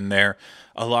cover in there.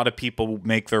 A lot of people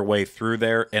make their way through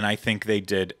there, and I think they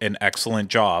did an excellent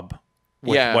job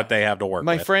with what they have to work with.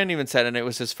 My friend even said, and it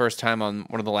was his first time on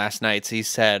one of the last nights, he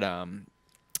said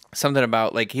something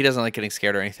about, like, he doesn't like getting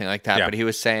scared or anything like that, but he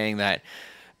was saying that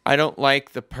I don't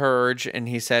like The Purge, and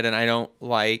he said, and I don't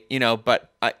like,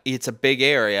 but it's a big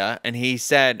area, and he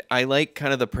said, I like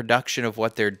kind of the production of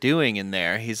what they're doing in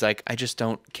there. He's like, I just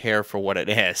don't care for what it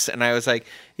is. And I was like,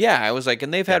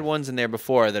 and they've had ones in there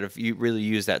before that have really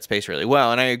used that space really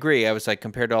well, and I agree. I was like,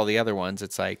 compared to all the other ones,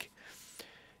 it's like,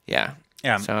 yeah.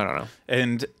 So I don't know.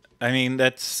 And, I mean,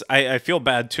 I feel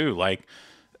bad, too. Like,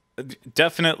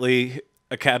 definitely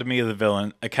Academy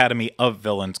of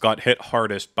Villains got hit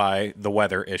hardest by the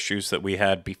weather issues that we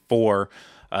had before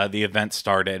the event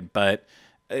started, but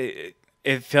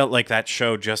it felt like that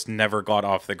show just never got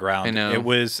off the ground. I know. It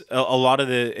was a lot of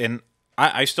and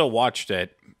I still watched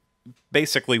it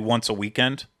basically once a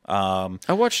weekend. I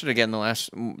watched it again the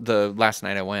last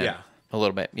night I went. Yeah. A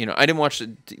little bit. I didn't watch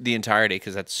the entirety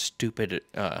because that stupid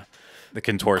the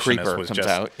contortionist creeper was comes just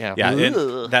out. Yeah. I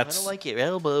don't like your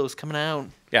elbows coming out.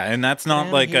 Yeah, and that's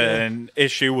not like an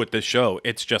issue with the show.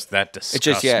 It's just that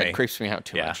disgusts me. It creeps me out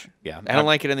too much. Yeah, I don't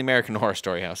like it in the American Horror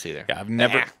Story House either. Yeah, I've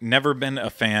never been a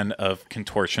fan of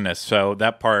contortionists, so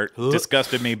that part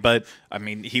disgusted me. But I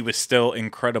mean, he was still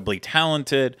incredibly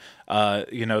talented.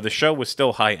 The show was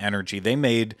still high energy. They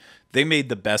made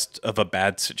the best of a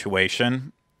bad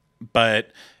situation,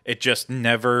 but it just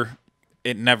never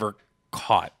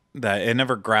caught. That it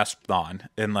never grasped on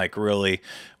and like really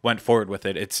went forward with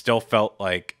it. It still felt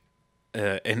like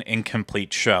an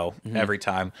incomplete show every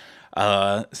time.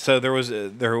 So there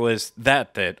was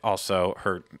that also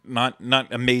hurt. Not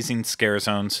amazing scare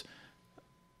zones.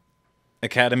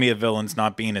 Academy of Villains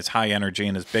not being as high energy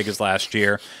and as big as last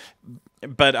year.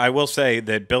 But I will say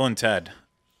that Bill and Ted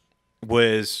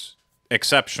was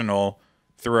exceptional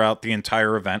throughout the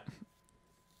entire event,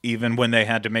 even when they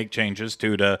had to make changes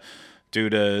due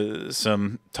to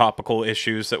some topical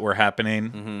issues that were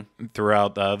happening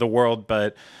throughout the world.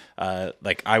 But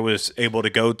like I was able to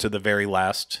go to the very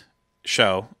last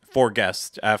show for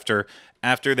guests after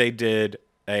they did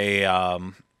a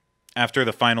after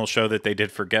the final show that they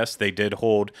did for guests. They did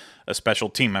hold a special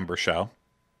team member show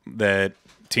that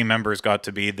team members got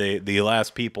to be the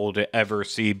last people to ever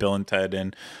see Bill and Ted,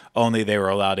 and only they were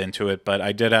allowed into it. But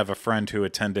I did have a friend who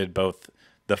attended both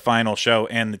the final show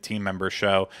and the team member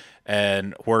show,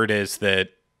 and word is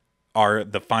that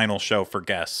the final show for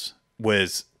guests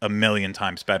was a million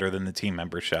times better than the team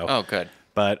member show. Oh, good.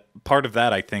 But part of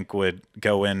that, I think, would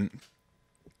go in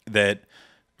that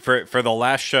for the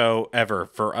last show ever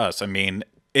for us. I mean,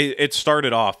 it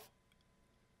started off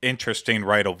interesting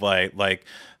right away, like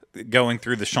going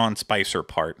through the Sean Spicer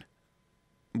part,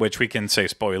 which we can say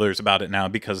spoilers about it now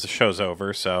because the show's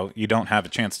over, so you don't have a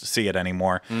chance to see it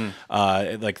anymore.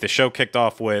 Like the show kicked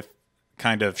off with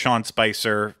kind of Sean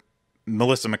Spicer,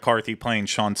 Melissa McCarthy playing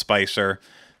Sean Spicer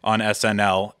on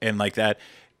SNL, and like that.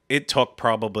 It took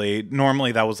probably,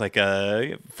 normally that was like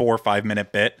a 4 or 5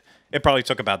 minute bit. It probably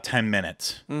took about 10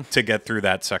 minutes to get through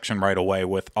that section right away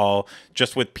with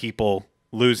people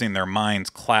losing their minds,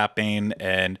 clapping,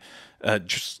 and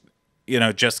just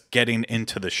getting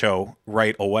into the show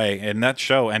right away. And that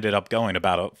show ended up going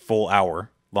about a full hour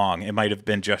long. It might have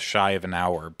been just shy of an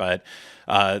hour, but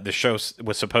the show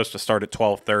was supposed to start at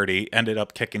 12:30, ended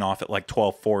up kicking off at like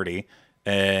 12:40,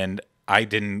 and I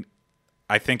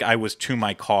think I was to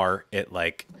my car at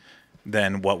like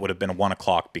then what would have been 1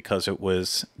 o'clock because it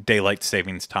was daylight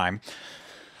savings time.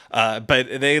 But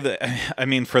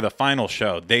for the final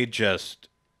show, they just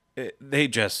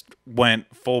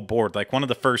went full board. Like one of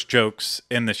the first jokes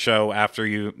in the show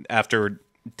after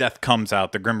Death comes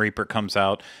out, the Grim Reaper comes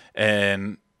out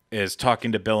and is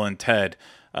talking to Bill and Ted.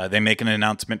 They make an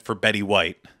announcement for Betty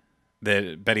White,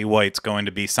 that Betty White's going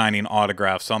to be signing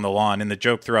autographs on the lawn. And the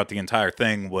joke throughout the entire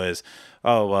thing was,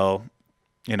 oh, well,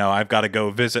 I've got to go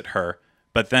visit her.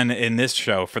 But then in this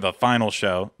show, for the final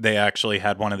show, they actually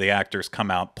had one of the actors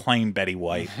come out playing Betty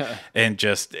White. And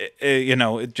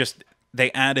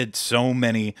they added so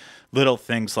many little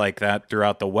things like that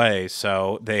throughout the way.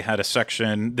 So they had a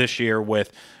section this year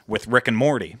with Rick and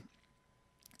Morty.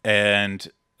 And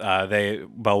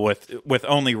with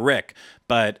only Rick.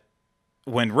 But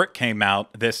when Rick came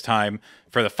out this time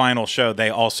for the final show,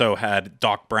 they also had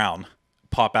Doc Brown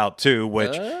pop out too,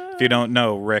 which if you don't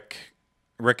know, Rick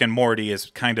and Morty is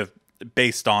kind of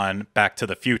based on Back to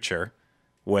the Future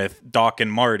with Doc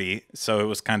and Marty. So it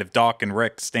was kind of Doc and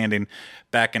Rick standing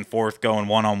back and forth, going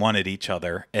one-on-one at each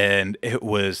other. And it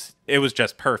was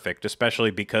just perfect,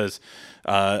 especially because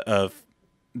of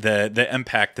the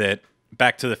impact that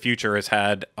Back to the Future has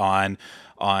had on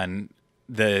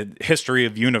the history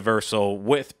of Universal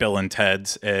with Bill and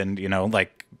Ted's. And,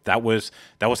 that was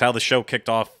how the show kicked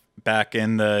off back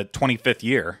in the 25th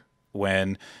year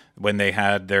when they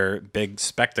had their big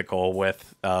spectacle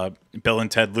with Bill and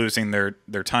Ted losing their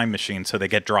time machine, so they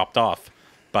get dropped off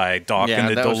by Doc in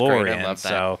the DeLorean.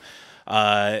 So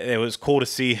it was cool to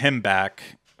see him back.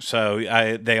 So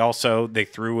they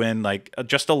threw in like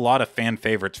just a lot of fan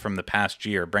favorites from the past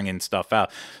year, bringing stuff out.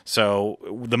 So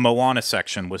the Moana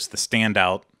section was the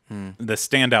standout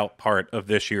part of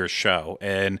this year's show,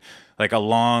 and like a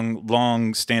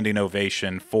long standing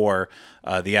ovation for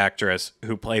the actress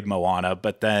who played Moana.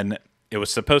 But then it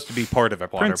was supposed to be part of a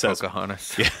princess.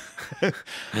 Pocahontas. Yeah.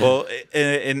 Well,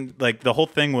 and like the whole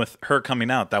thing with her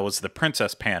coming out, that was the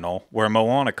princess panel where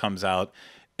Moana comes out,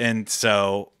 and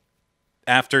so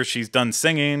after she's done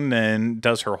singing and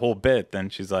does her whole bit, then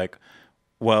she's like,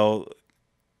 well,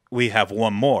 we have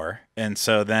one more. And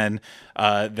so then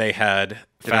they had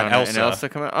Fat Elsa. And Elsa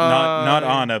come out? Not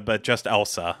Anna, but just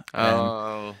Elsa.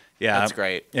 Oh, yeah, that's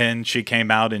great. And she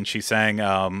came out and she sang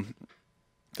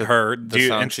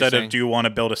instead of "Do you want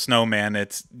to build a snowman?"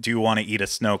 it's "Do you want to eat a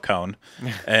snow cone?"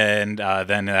 And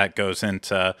then that goes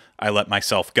into "I Let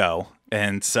Myself Go."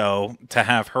 And so to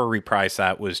have her reprise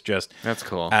that was just that's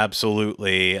cool,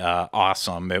 absolutely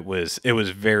awesome. It was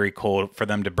very cool for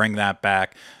them to bring that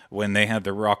back when they had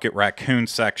the Rocket Raccoon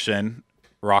section.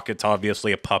 Rocket's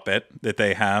obviously a puppet that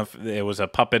they have. It was a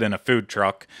puppet in a food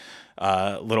truck,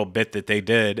 little bit that they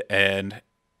did, and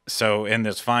so in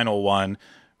this final one,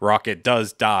 Rocket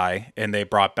does die, and they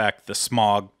brought back the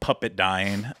Smog puppet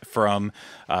dying from,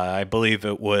 I believe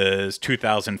it was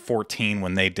 2014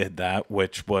 when they did that,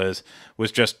 which was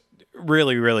just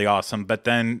really, really awesome. But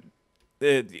then,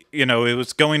 it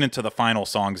was going into the final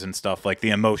songs and stuff, like the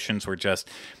emotions were just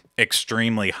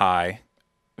extremely high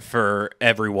for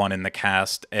everyone in the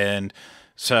cast. And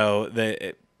so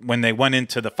when they went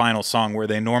into the final song, where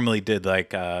they normally did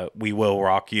like "We Will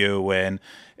Rock You" and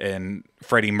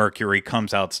Freddie Mercury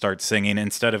comes out, starts singing,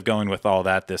 instead of going with all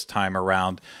that this time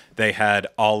around, they had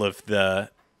all of the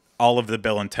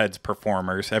Bill and Ted's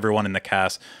performers, everyone in the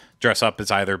cast, dress up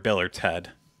as either Bill or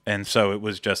Ted. And so it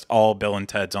was just all Bill and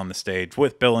Ted's on the stage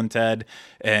with Bill and Ted,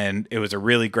 and it was a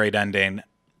really great ending.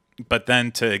 But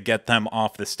then to get them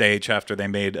off the stage after they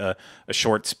made a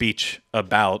short speech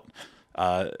about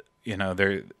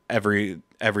their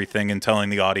everything, and telling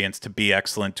the audience to be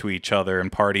excellent to each other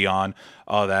and party on,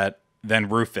 all that, then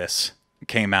Rufus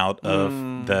came out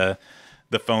of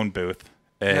the phone booth.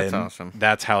 And that's awesome.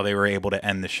 That's how they were able to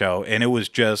end the show. And it was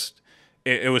just,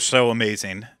 it was so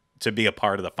amazing to be a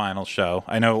part of the final show.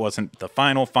 I know it wasn't the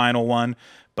final one,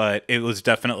 but it was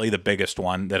definitely the biggest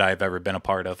one that I've ever been a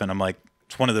part of. And I'm like,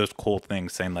 it's one of those cool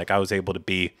things saying like I was able to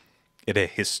be at a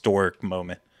historic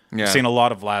moment. Yeah. I've seen a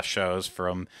lot of last shows,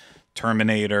 from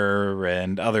Terminator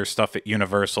and other stuff at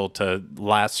Universal to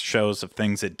last shows of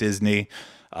things at Disney.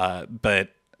 But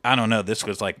I don't know, this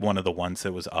was like one of the ones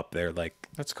that was up there. Like,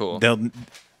 that's cool.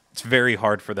 It's very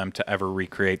hard for them to ever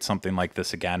recreate something like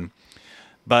this again.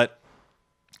 But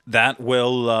that's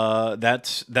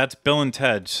Bill and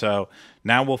Ted. So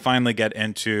now we'll finally get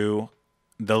into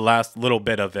the last little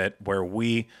bit of it, where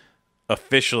we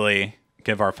officially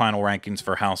give our final rankings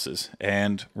for houses.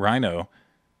 And Ryno,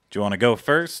 do you want to go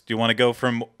first? Do you want to go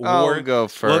from I'll go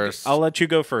first. I'll let you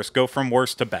go first. Go from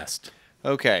worst to best.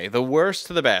 Okay, the worst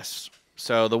to the best.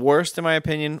 So the worst, in my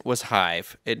opinion, was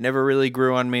Hive. It never really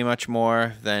grew on me much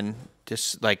more than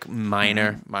just like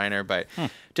minor, but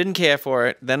didn't care for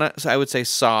it. Then I would say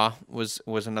Saw was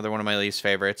another one of my least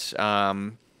favorites.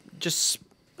 Just,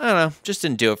 I don't know, just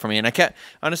didn't do it for me. And I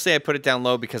put it down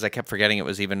low because I kept forgetting it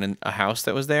was even in a house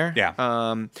that was there. Yeah.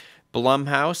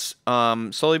 Blumhouse,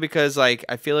 solely because like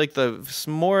I feel like the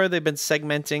more they've been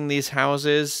segmenting these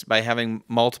houses by having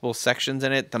multiple sections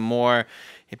in it, the more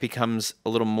it becomes a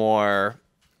little more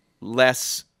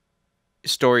less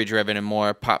story driven and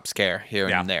more pop scare here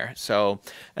and there. So,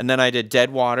 and then I did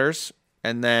Dead Waters,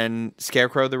 and then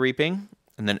Scarecrow the Reaping,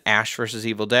 and then Ash versus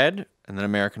Evil Dead, and then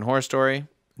American Horror Story,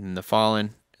 and then The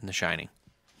Fallen, and The Shining.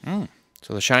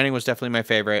 So The Shining was definitely my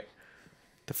favorite.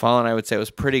 The Fallen, I would say,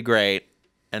 was pretty great.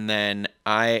 And then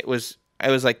I was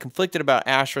like conflicted about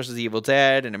Ash versus Evil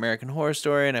Dead and American Horror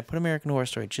Story, and I put American Horror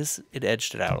Story, it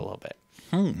edged it out a little bit.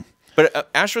 But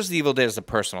Ash vs. Evil Dead is a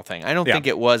personal thing. I don't think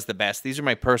it was the best. These are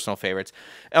my personal favorites.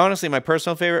 Honestly, my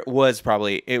personal favorite was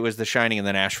The Shining and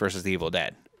then Ash vs. Evil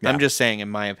Dead. Yeah. I'm just saying, in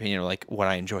my opinion, like what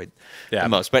I enjoyed the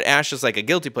most. But Ash is like a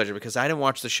guilty pleasure because I didn't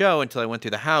watch the show until I went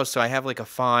through the house, so I have like a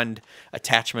fond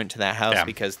attachment to that house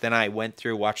because then I went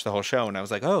through, watched the whole show, and I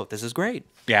was like, oh, this is great.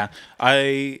 Yeah,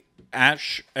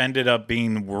 Ash ended up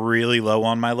being really low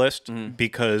on my list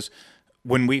because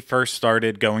when we first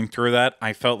started going through that,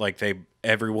 I felt like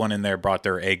everyone in there brought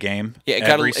their A game. Yeah,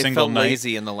 it felt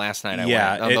lazy in the last night I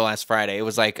went. On the last Friday. It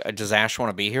was like, does Ash want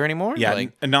to be here anymore? Yeah,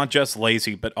 like, and not just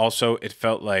lazy, but also it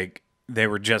felt like they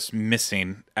were just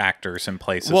missing actors in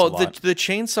places. Well, a lot. the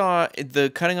chainsaw, the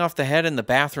cutting off the head in the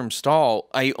bathroom stall,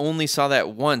 I only saw that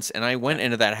once, and I went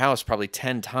into that house probably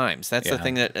 10 times. That's the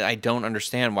thing that I don't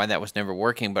understand why that was never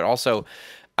working. But also,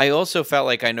 I also felt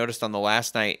like I noticed on the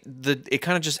last night, it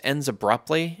kind of just ends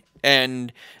abruptly.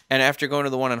 And after going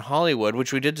to the one in Hollywood,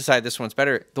 which we did decide this one's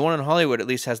better, the one in Hollywood at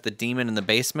least has the demon in the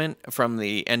basement from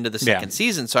the end of the second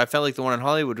season. So I felt like the one in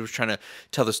Hollywood was trying to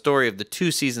tell the story of the two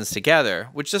seasons together,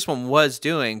 which this one was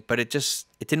doing, but it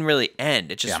didn't really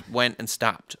end. It just went and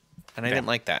stopped, and I didn't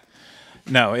like that.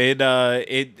 No,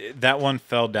 that one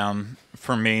fell down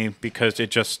for me because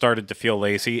it just started to feel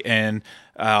lazy. And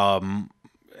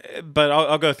but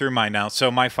I'll go through mine now. So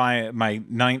my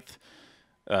ninth.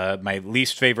 My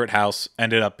least favorite house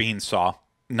ended up being Saw.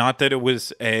 Not that it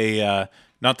was a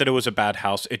bad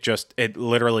house. It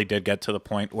literally did get to the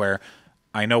point where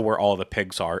I know where all the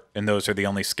pigs are, and those are the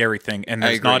only scary thing. And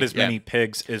there's not as many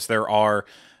pigs as there are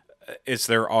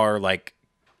like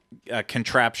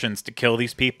contraptions to kill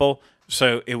these people.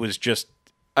 So it was just.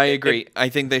 I agree. I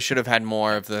think they should have had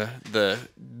more of the.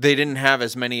 They didn't have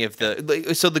as many of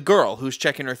the. So the girl who's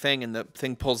checking her thing and the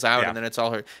thing pulls out and then it's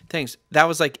all her things. That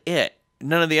was like it.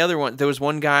 None of the other ones. There was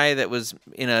one guy that was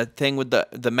in a thing with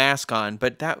the mask on,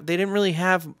 but they didn't really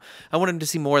have. I wanted to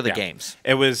see more of the games.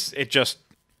 While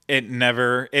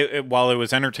it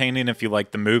was entertaining, if you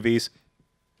like the movies,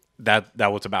 that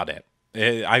was about it.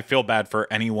 I feel bad for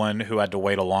anyone who had to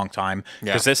wait a long time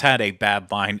because this had a bad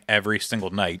line every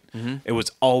single night. It was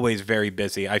always very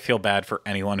busy. I feel bad for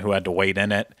anyone who had to wait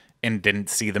in it. and didn't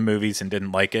see the movies and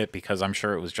didn't like it, because I'm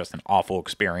sure it was just an awful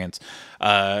experience.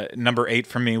 Number 8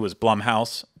 for me was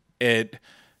Blumhouse. It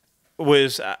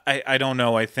was, I don't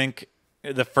know, I think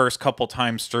the first couple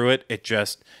times through it, it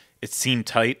seemed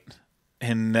tight.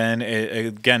 And then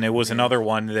it was another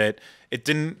one that it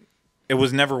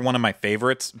was never one of my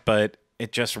favorites, but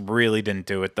it just really didn't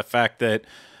do it. The fact that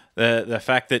the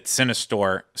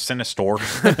Sinistor, the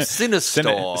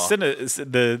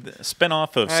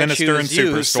spinoff of Sinister and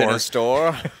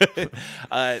Superstore,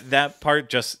 that part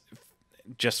just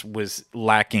was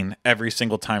lacking every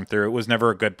single time through. It was never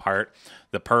a good part.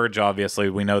 The Purge, obviously,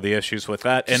 we know the issues with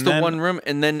that. Just the one room,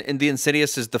 and then in The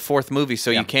Insidious is the 4th movie, so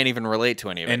you can't even relate to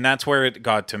any of it. And that's where it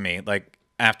got to me. Like,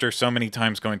 after so many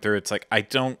times going through, it's like, I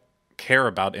don't care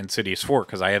about Insidious 4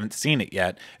 because I haven't seen it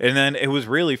yet. And then it was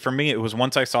really, for me, it was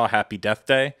once I saw Happy Death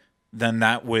Day, then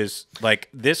that was like,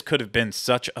 this could have been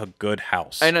such a good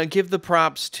house. And I give the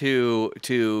props to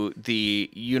the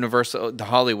the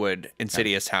Hollywood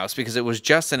Insidious house, because it was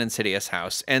just an Insidious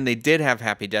house, and they did have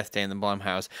Happy Death Day in the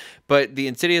Blumhouse. But the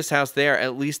Insidious house there,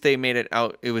 at least they made it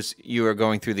out. It was, you were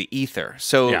going through the ether,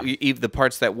 so the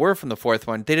parts that were from the 4th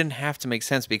one, they didn't have to make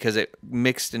sense because it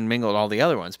mixed and mingled all the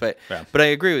other ones. But I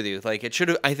agree with you. Like,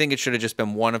 I think it should have just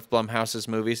been one of Blumhouse's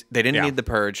movies. They didn't need The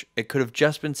Purge. It could have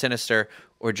just been Sinister,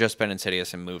 or just been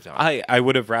Insidious and moved on. I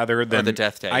would have rather than the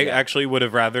Death Day. I actually would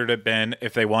have rather it been,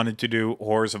 if they wanted to do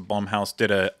Horrors of Blumhouse, did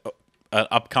a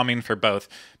upcoming for both,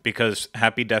 because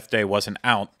Happy Death Day wasn't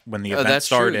out when the event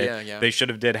started. True. Yeah. They should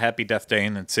have did Happy Death Day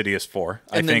and Insidious 4.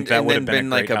 I think that would have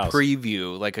been a great house.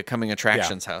 Preview, like a coming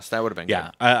attractions house. That would have been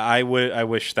good. I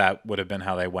wish that would have been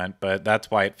how they went, but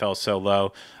that's why it fell so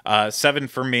low. 7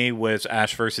 for me was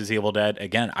Ash vs. Evil Dead.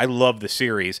 Again, I love the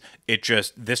series.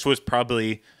 This was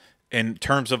probably, in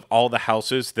terms of all the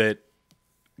houses, that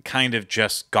kind of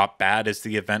just got bad as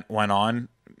the event went on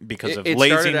because of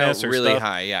laziness started out or really stuff.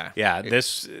 high.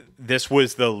 This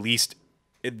was the least.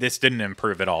 This didn't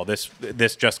improve at all. This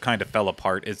just kind of fell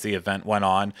apart as the event went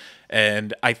on,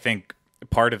 and I think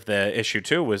part of the issue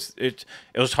too was it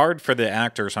was hard for the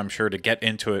actors, I'm sure, to get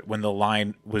into it when the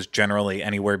line was generally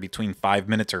anywhere between 5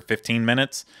 minutes or 15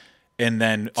 minutes. And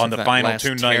then on the final 2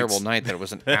 nights, terrible night that it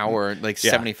was an hour, like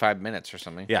 75 minutes or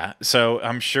something. Yeah, so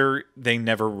I'm sure they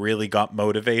never really got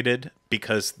motivated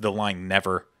because the line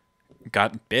never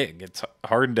got big. It's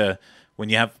hard to, when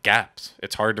you have gaps,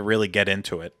 it's hard to really get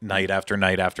into it night after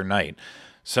night after night.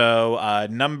 So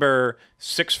number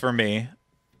 6 for me,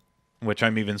 which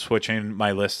I'm even switching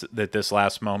my list at this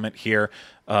last moment here,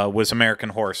 was American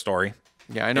Horror Story.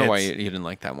 Yeah, I know why you didn't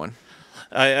like that one.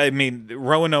 I mean,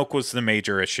 Roanoke was the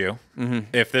major issue.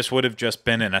 If this would have just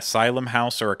been an asylum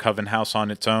house or a coven house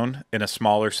on its own in a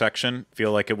smaller section,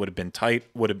 feel like it would have been tight,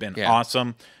 would have been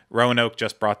awesome. Roanoke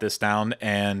just brought this down,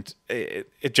 and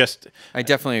it just... I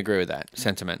definitely agree with that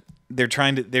sentiment. They're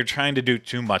trying to do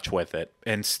too much with it.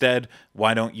 Instead,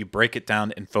 why don't you break it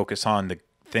down and focus on the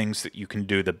things that you can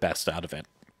do the best out of it?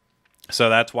 So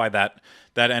that's why that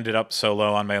ended up so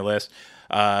low on my list.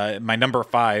 My number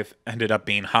 5 ended up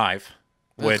being Hive,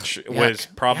 which was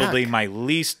probably my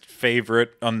least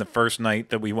favorite on the first night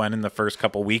that we went in the first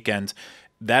couple weekends.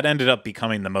 That ended up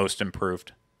becoming the most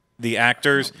improved. The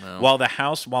actors,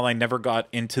 while I never got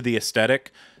into the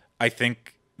aesthetic, I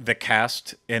think the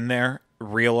cast in there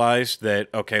realized that,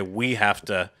 okay, we have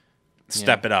to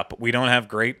step it up. We don't have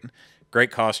great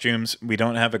costumes. We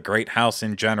don't have a great house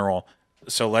in general.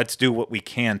 So let's do what we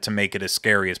can to make it as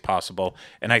scary as possible.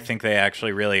 And I think they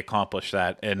actually really accomplished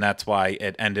that. And that's why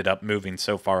it ended up moving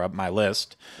so far up my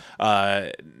list.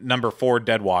 Number 4,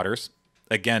 Dead Waters.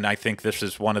 Again, I think this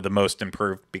is one of the most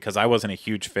improved because I wasn't a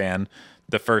huge fan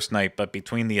the first night. But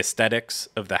between the aesthetics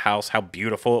of the house, how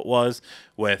beautiful it was,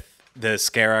 with the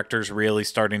scare actors really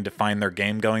starting to find their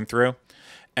game going through,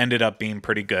 ended up being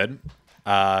pretty good.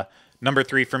 Number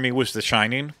 3 for me was The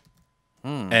Shining.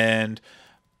 And...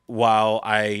 while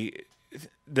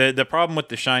the problem with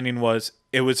The Shining was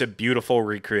it was a beautiful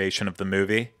recreation of the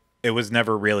movie. It was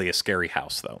never really a scary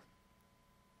house, though.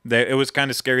 It was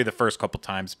kind of scary the first couple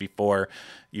times before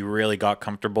you really got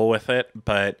comfortable with it,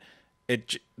 but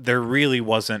there really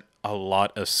wasn't a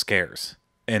lot of scares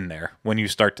in there when you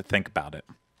start to think about it.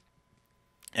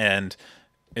 And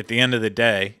at the end of the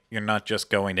day, you're not just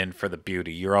going in for the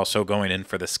beauty. You're also going in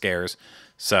for the scares.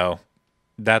 So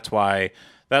that's why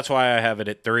I have it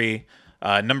at 3.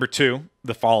 Number 2,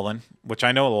 The Fallen, which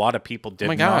I know a lot of people did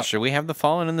not. Oh my gosh, we have The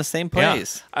Fallen in the same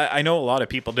place. Yeah, I know a lot of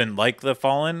people didn't like The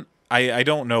Fallen. I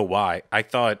don't know why. I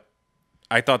thought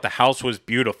I thought the house was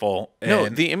beautiful. No,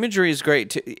 And the imagery is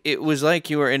great. It was like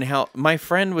you were in hell. My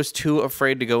friend was too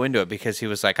afraid to go into it because he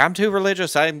was like, I'm too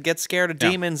religious. I get scared of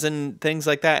demons and things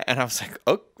like that. And I was like,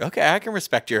 oh, okay, I can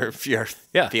respect your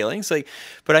feelings. Like,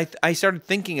 but I started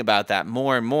thinking about that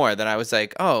more and more, that I was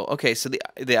like, oh, okay, so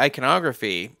the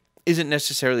iconography isn't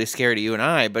necessarily scary to you and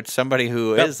I, but somebody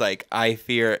who is like, I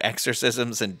fear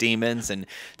exorcisms and demons. And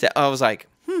I was like,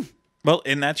 Well,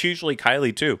 and that's usually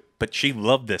Kylie too, but she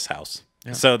loved this house.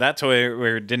 Yeah. So that's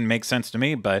where it didn't make sense to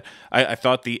me, but I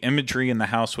thought the imagery in the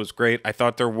house was great. I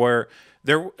thought towards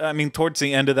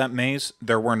the end of that maze,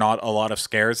 there were not a lot of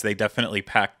scares. They definitely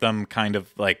packed them kind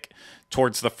of like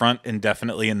towards the front and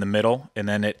definitely in the middle, and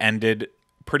then it ended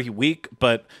pretty weak,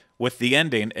 but with the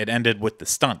ending, it ended with the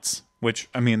stunts, which,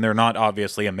 I mean, they're not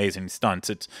obviously amazing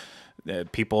stunts. It's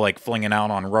people like flinging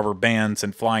out on rubber bands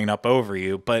and flying up over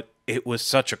you, but it was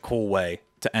such a cool way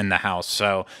to end the house.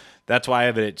 So that's why I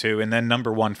have it at 2. And then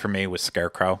number 1 for me was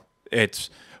Scarecrow. It's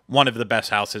one of the best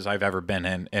houses I've ever been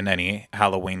in any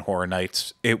Halloween Horror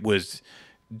Nights. It was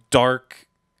dark.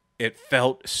 It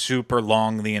felt super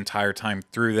long the entire time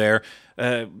through there.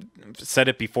 Said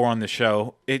it before on the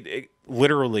show. It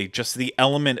literally just the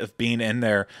element of being in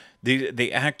there.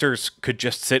 The actors could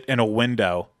just sit in a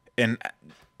window and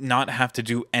not have to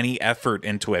do any effort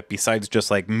into it besides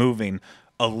just like moving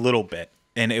a little bit.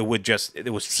 And it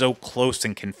was so close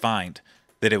and confined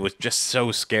that it was just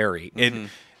so scary. Mm-hmm.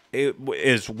 It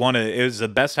was the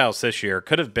best house this year.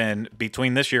 Could have been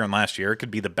between this year and last year. It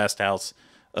could be the best house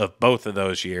of both of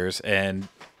those years. And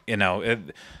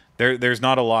there's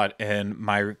not a lot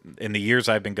in the years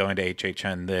I've been going to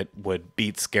HHN that would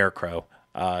beat Scarecrow.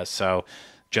 So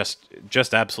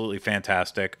just absolutely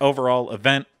fantastic overall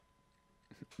event.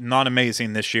 Not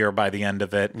amazing this year by the end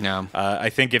of it. No. I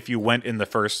think if you went in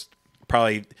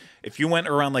if you went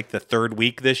around like the 3rd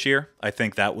week this year, I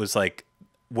think that was like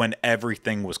when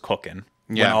everything was cooking.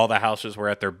 Yeah. When all the houses were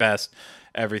at their best,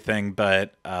 everything.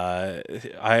 But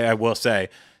I will say,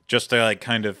 just to like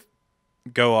kind of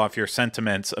go off your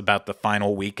sentiments about the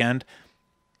final weekend,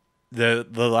 the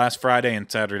last Friday and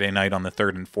Saturday night on the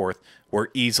 3rd and 4th were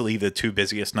easily the 2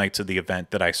 busiest nights of the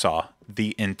event that I saw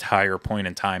the entire point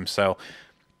in time. So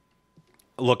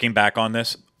looking back on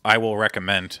this, I will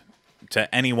recommend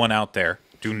to anyone out there,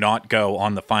 do not go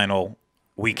on the final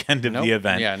weekend of the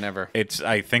event. Yeah, never.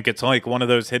 I think it's like one of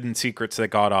those hidden secrets that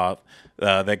got out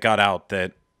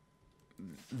that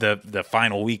the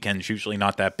final weekend's usually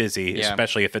not that busy,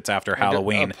 especially if it's after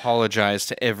Halloween. I apologize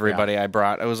to everybody I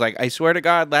brought. I was like, I swear to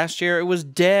God, last year it was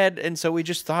dead, and so we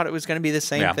just thought it was going to be the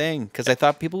same thing because I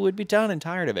thought people would be done and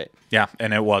tired of it. Yeah,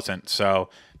 and it wasn't. So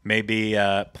maybe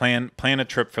plan a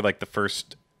trip for like the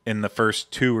first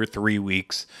 2 or 3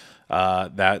 weeks.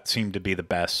 That seemed to be the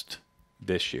best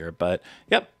this year. But,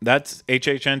 yep, that's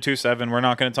HHN 27. We're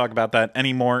not going to talk about that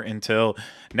anymore until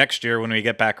next year when we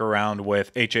get back around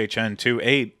with HHN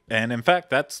 28. And, in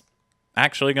fact, that's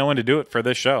actually going to do it for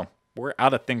this show. We're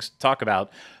out of things to talk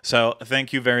about. So,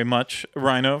 thank you very much,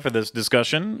 Ryno, for this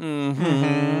discussion.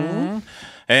 Mm-hmm.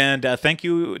 And thank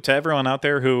you to everyone out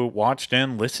there who watched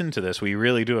and listened to this. We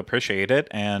really do appreciate it,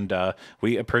 and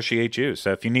we appreciate you.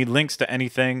 So if you need links to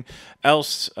anything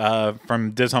else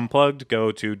from Diz Unplugged,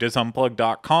 go to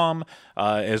dizunplugged.com,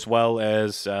 as well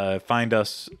as find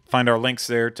our links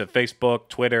there to Facebook,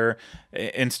 Twitter,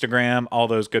 Instagram, all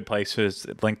those good places.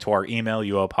 Link to our email,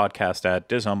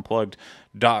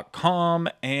 uopodcast@dizunplugged.com.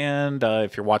 And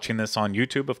if you're watching this on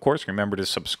YouTube, of course, remember to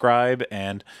subscribe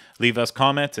and leave us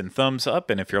comments and thumbs up.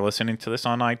 And if you're listening to this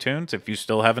on iTunes, if you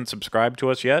still haven't subscribed to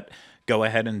us yet, go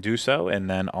ahead and do so, and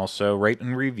then also rate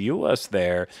and review us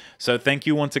there. So thank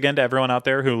you once again to everyone out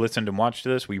there who listened and watched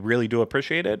this. We really do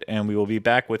appreciate it, and we will be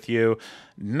back with you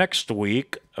next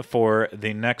week for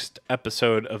the next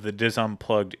episode of the Diz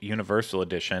Unplugged Universal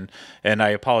Edition. And I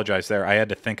apologize there. I had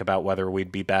to think about whether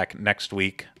we'd be back next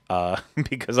week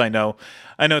because I know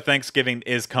Thanksgiving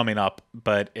is coming up,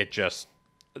 but it's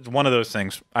one of those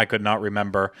things I could not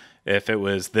remember if it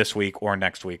was this week or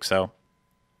next week. So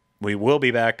we will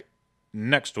be back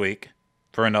next week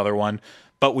for another one,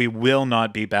 but we will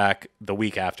not be back the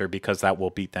week after because that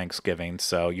will be Thanksgiving.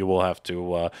 So you will have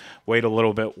to wait a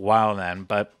little bit while then.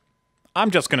 But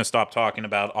I'm just going to stop talking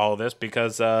about all of this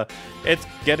because it's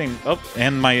getting... Oh,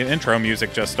 and my intro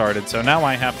music just started. So now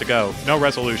I have to go. No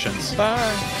resolutions.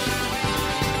 Bye.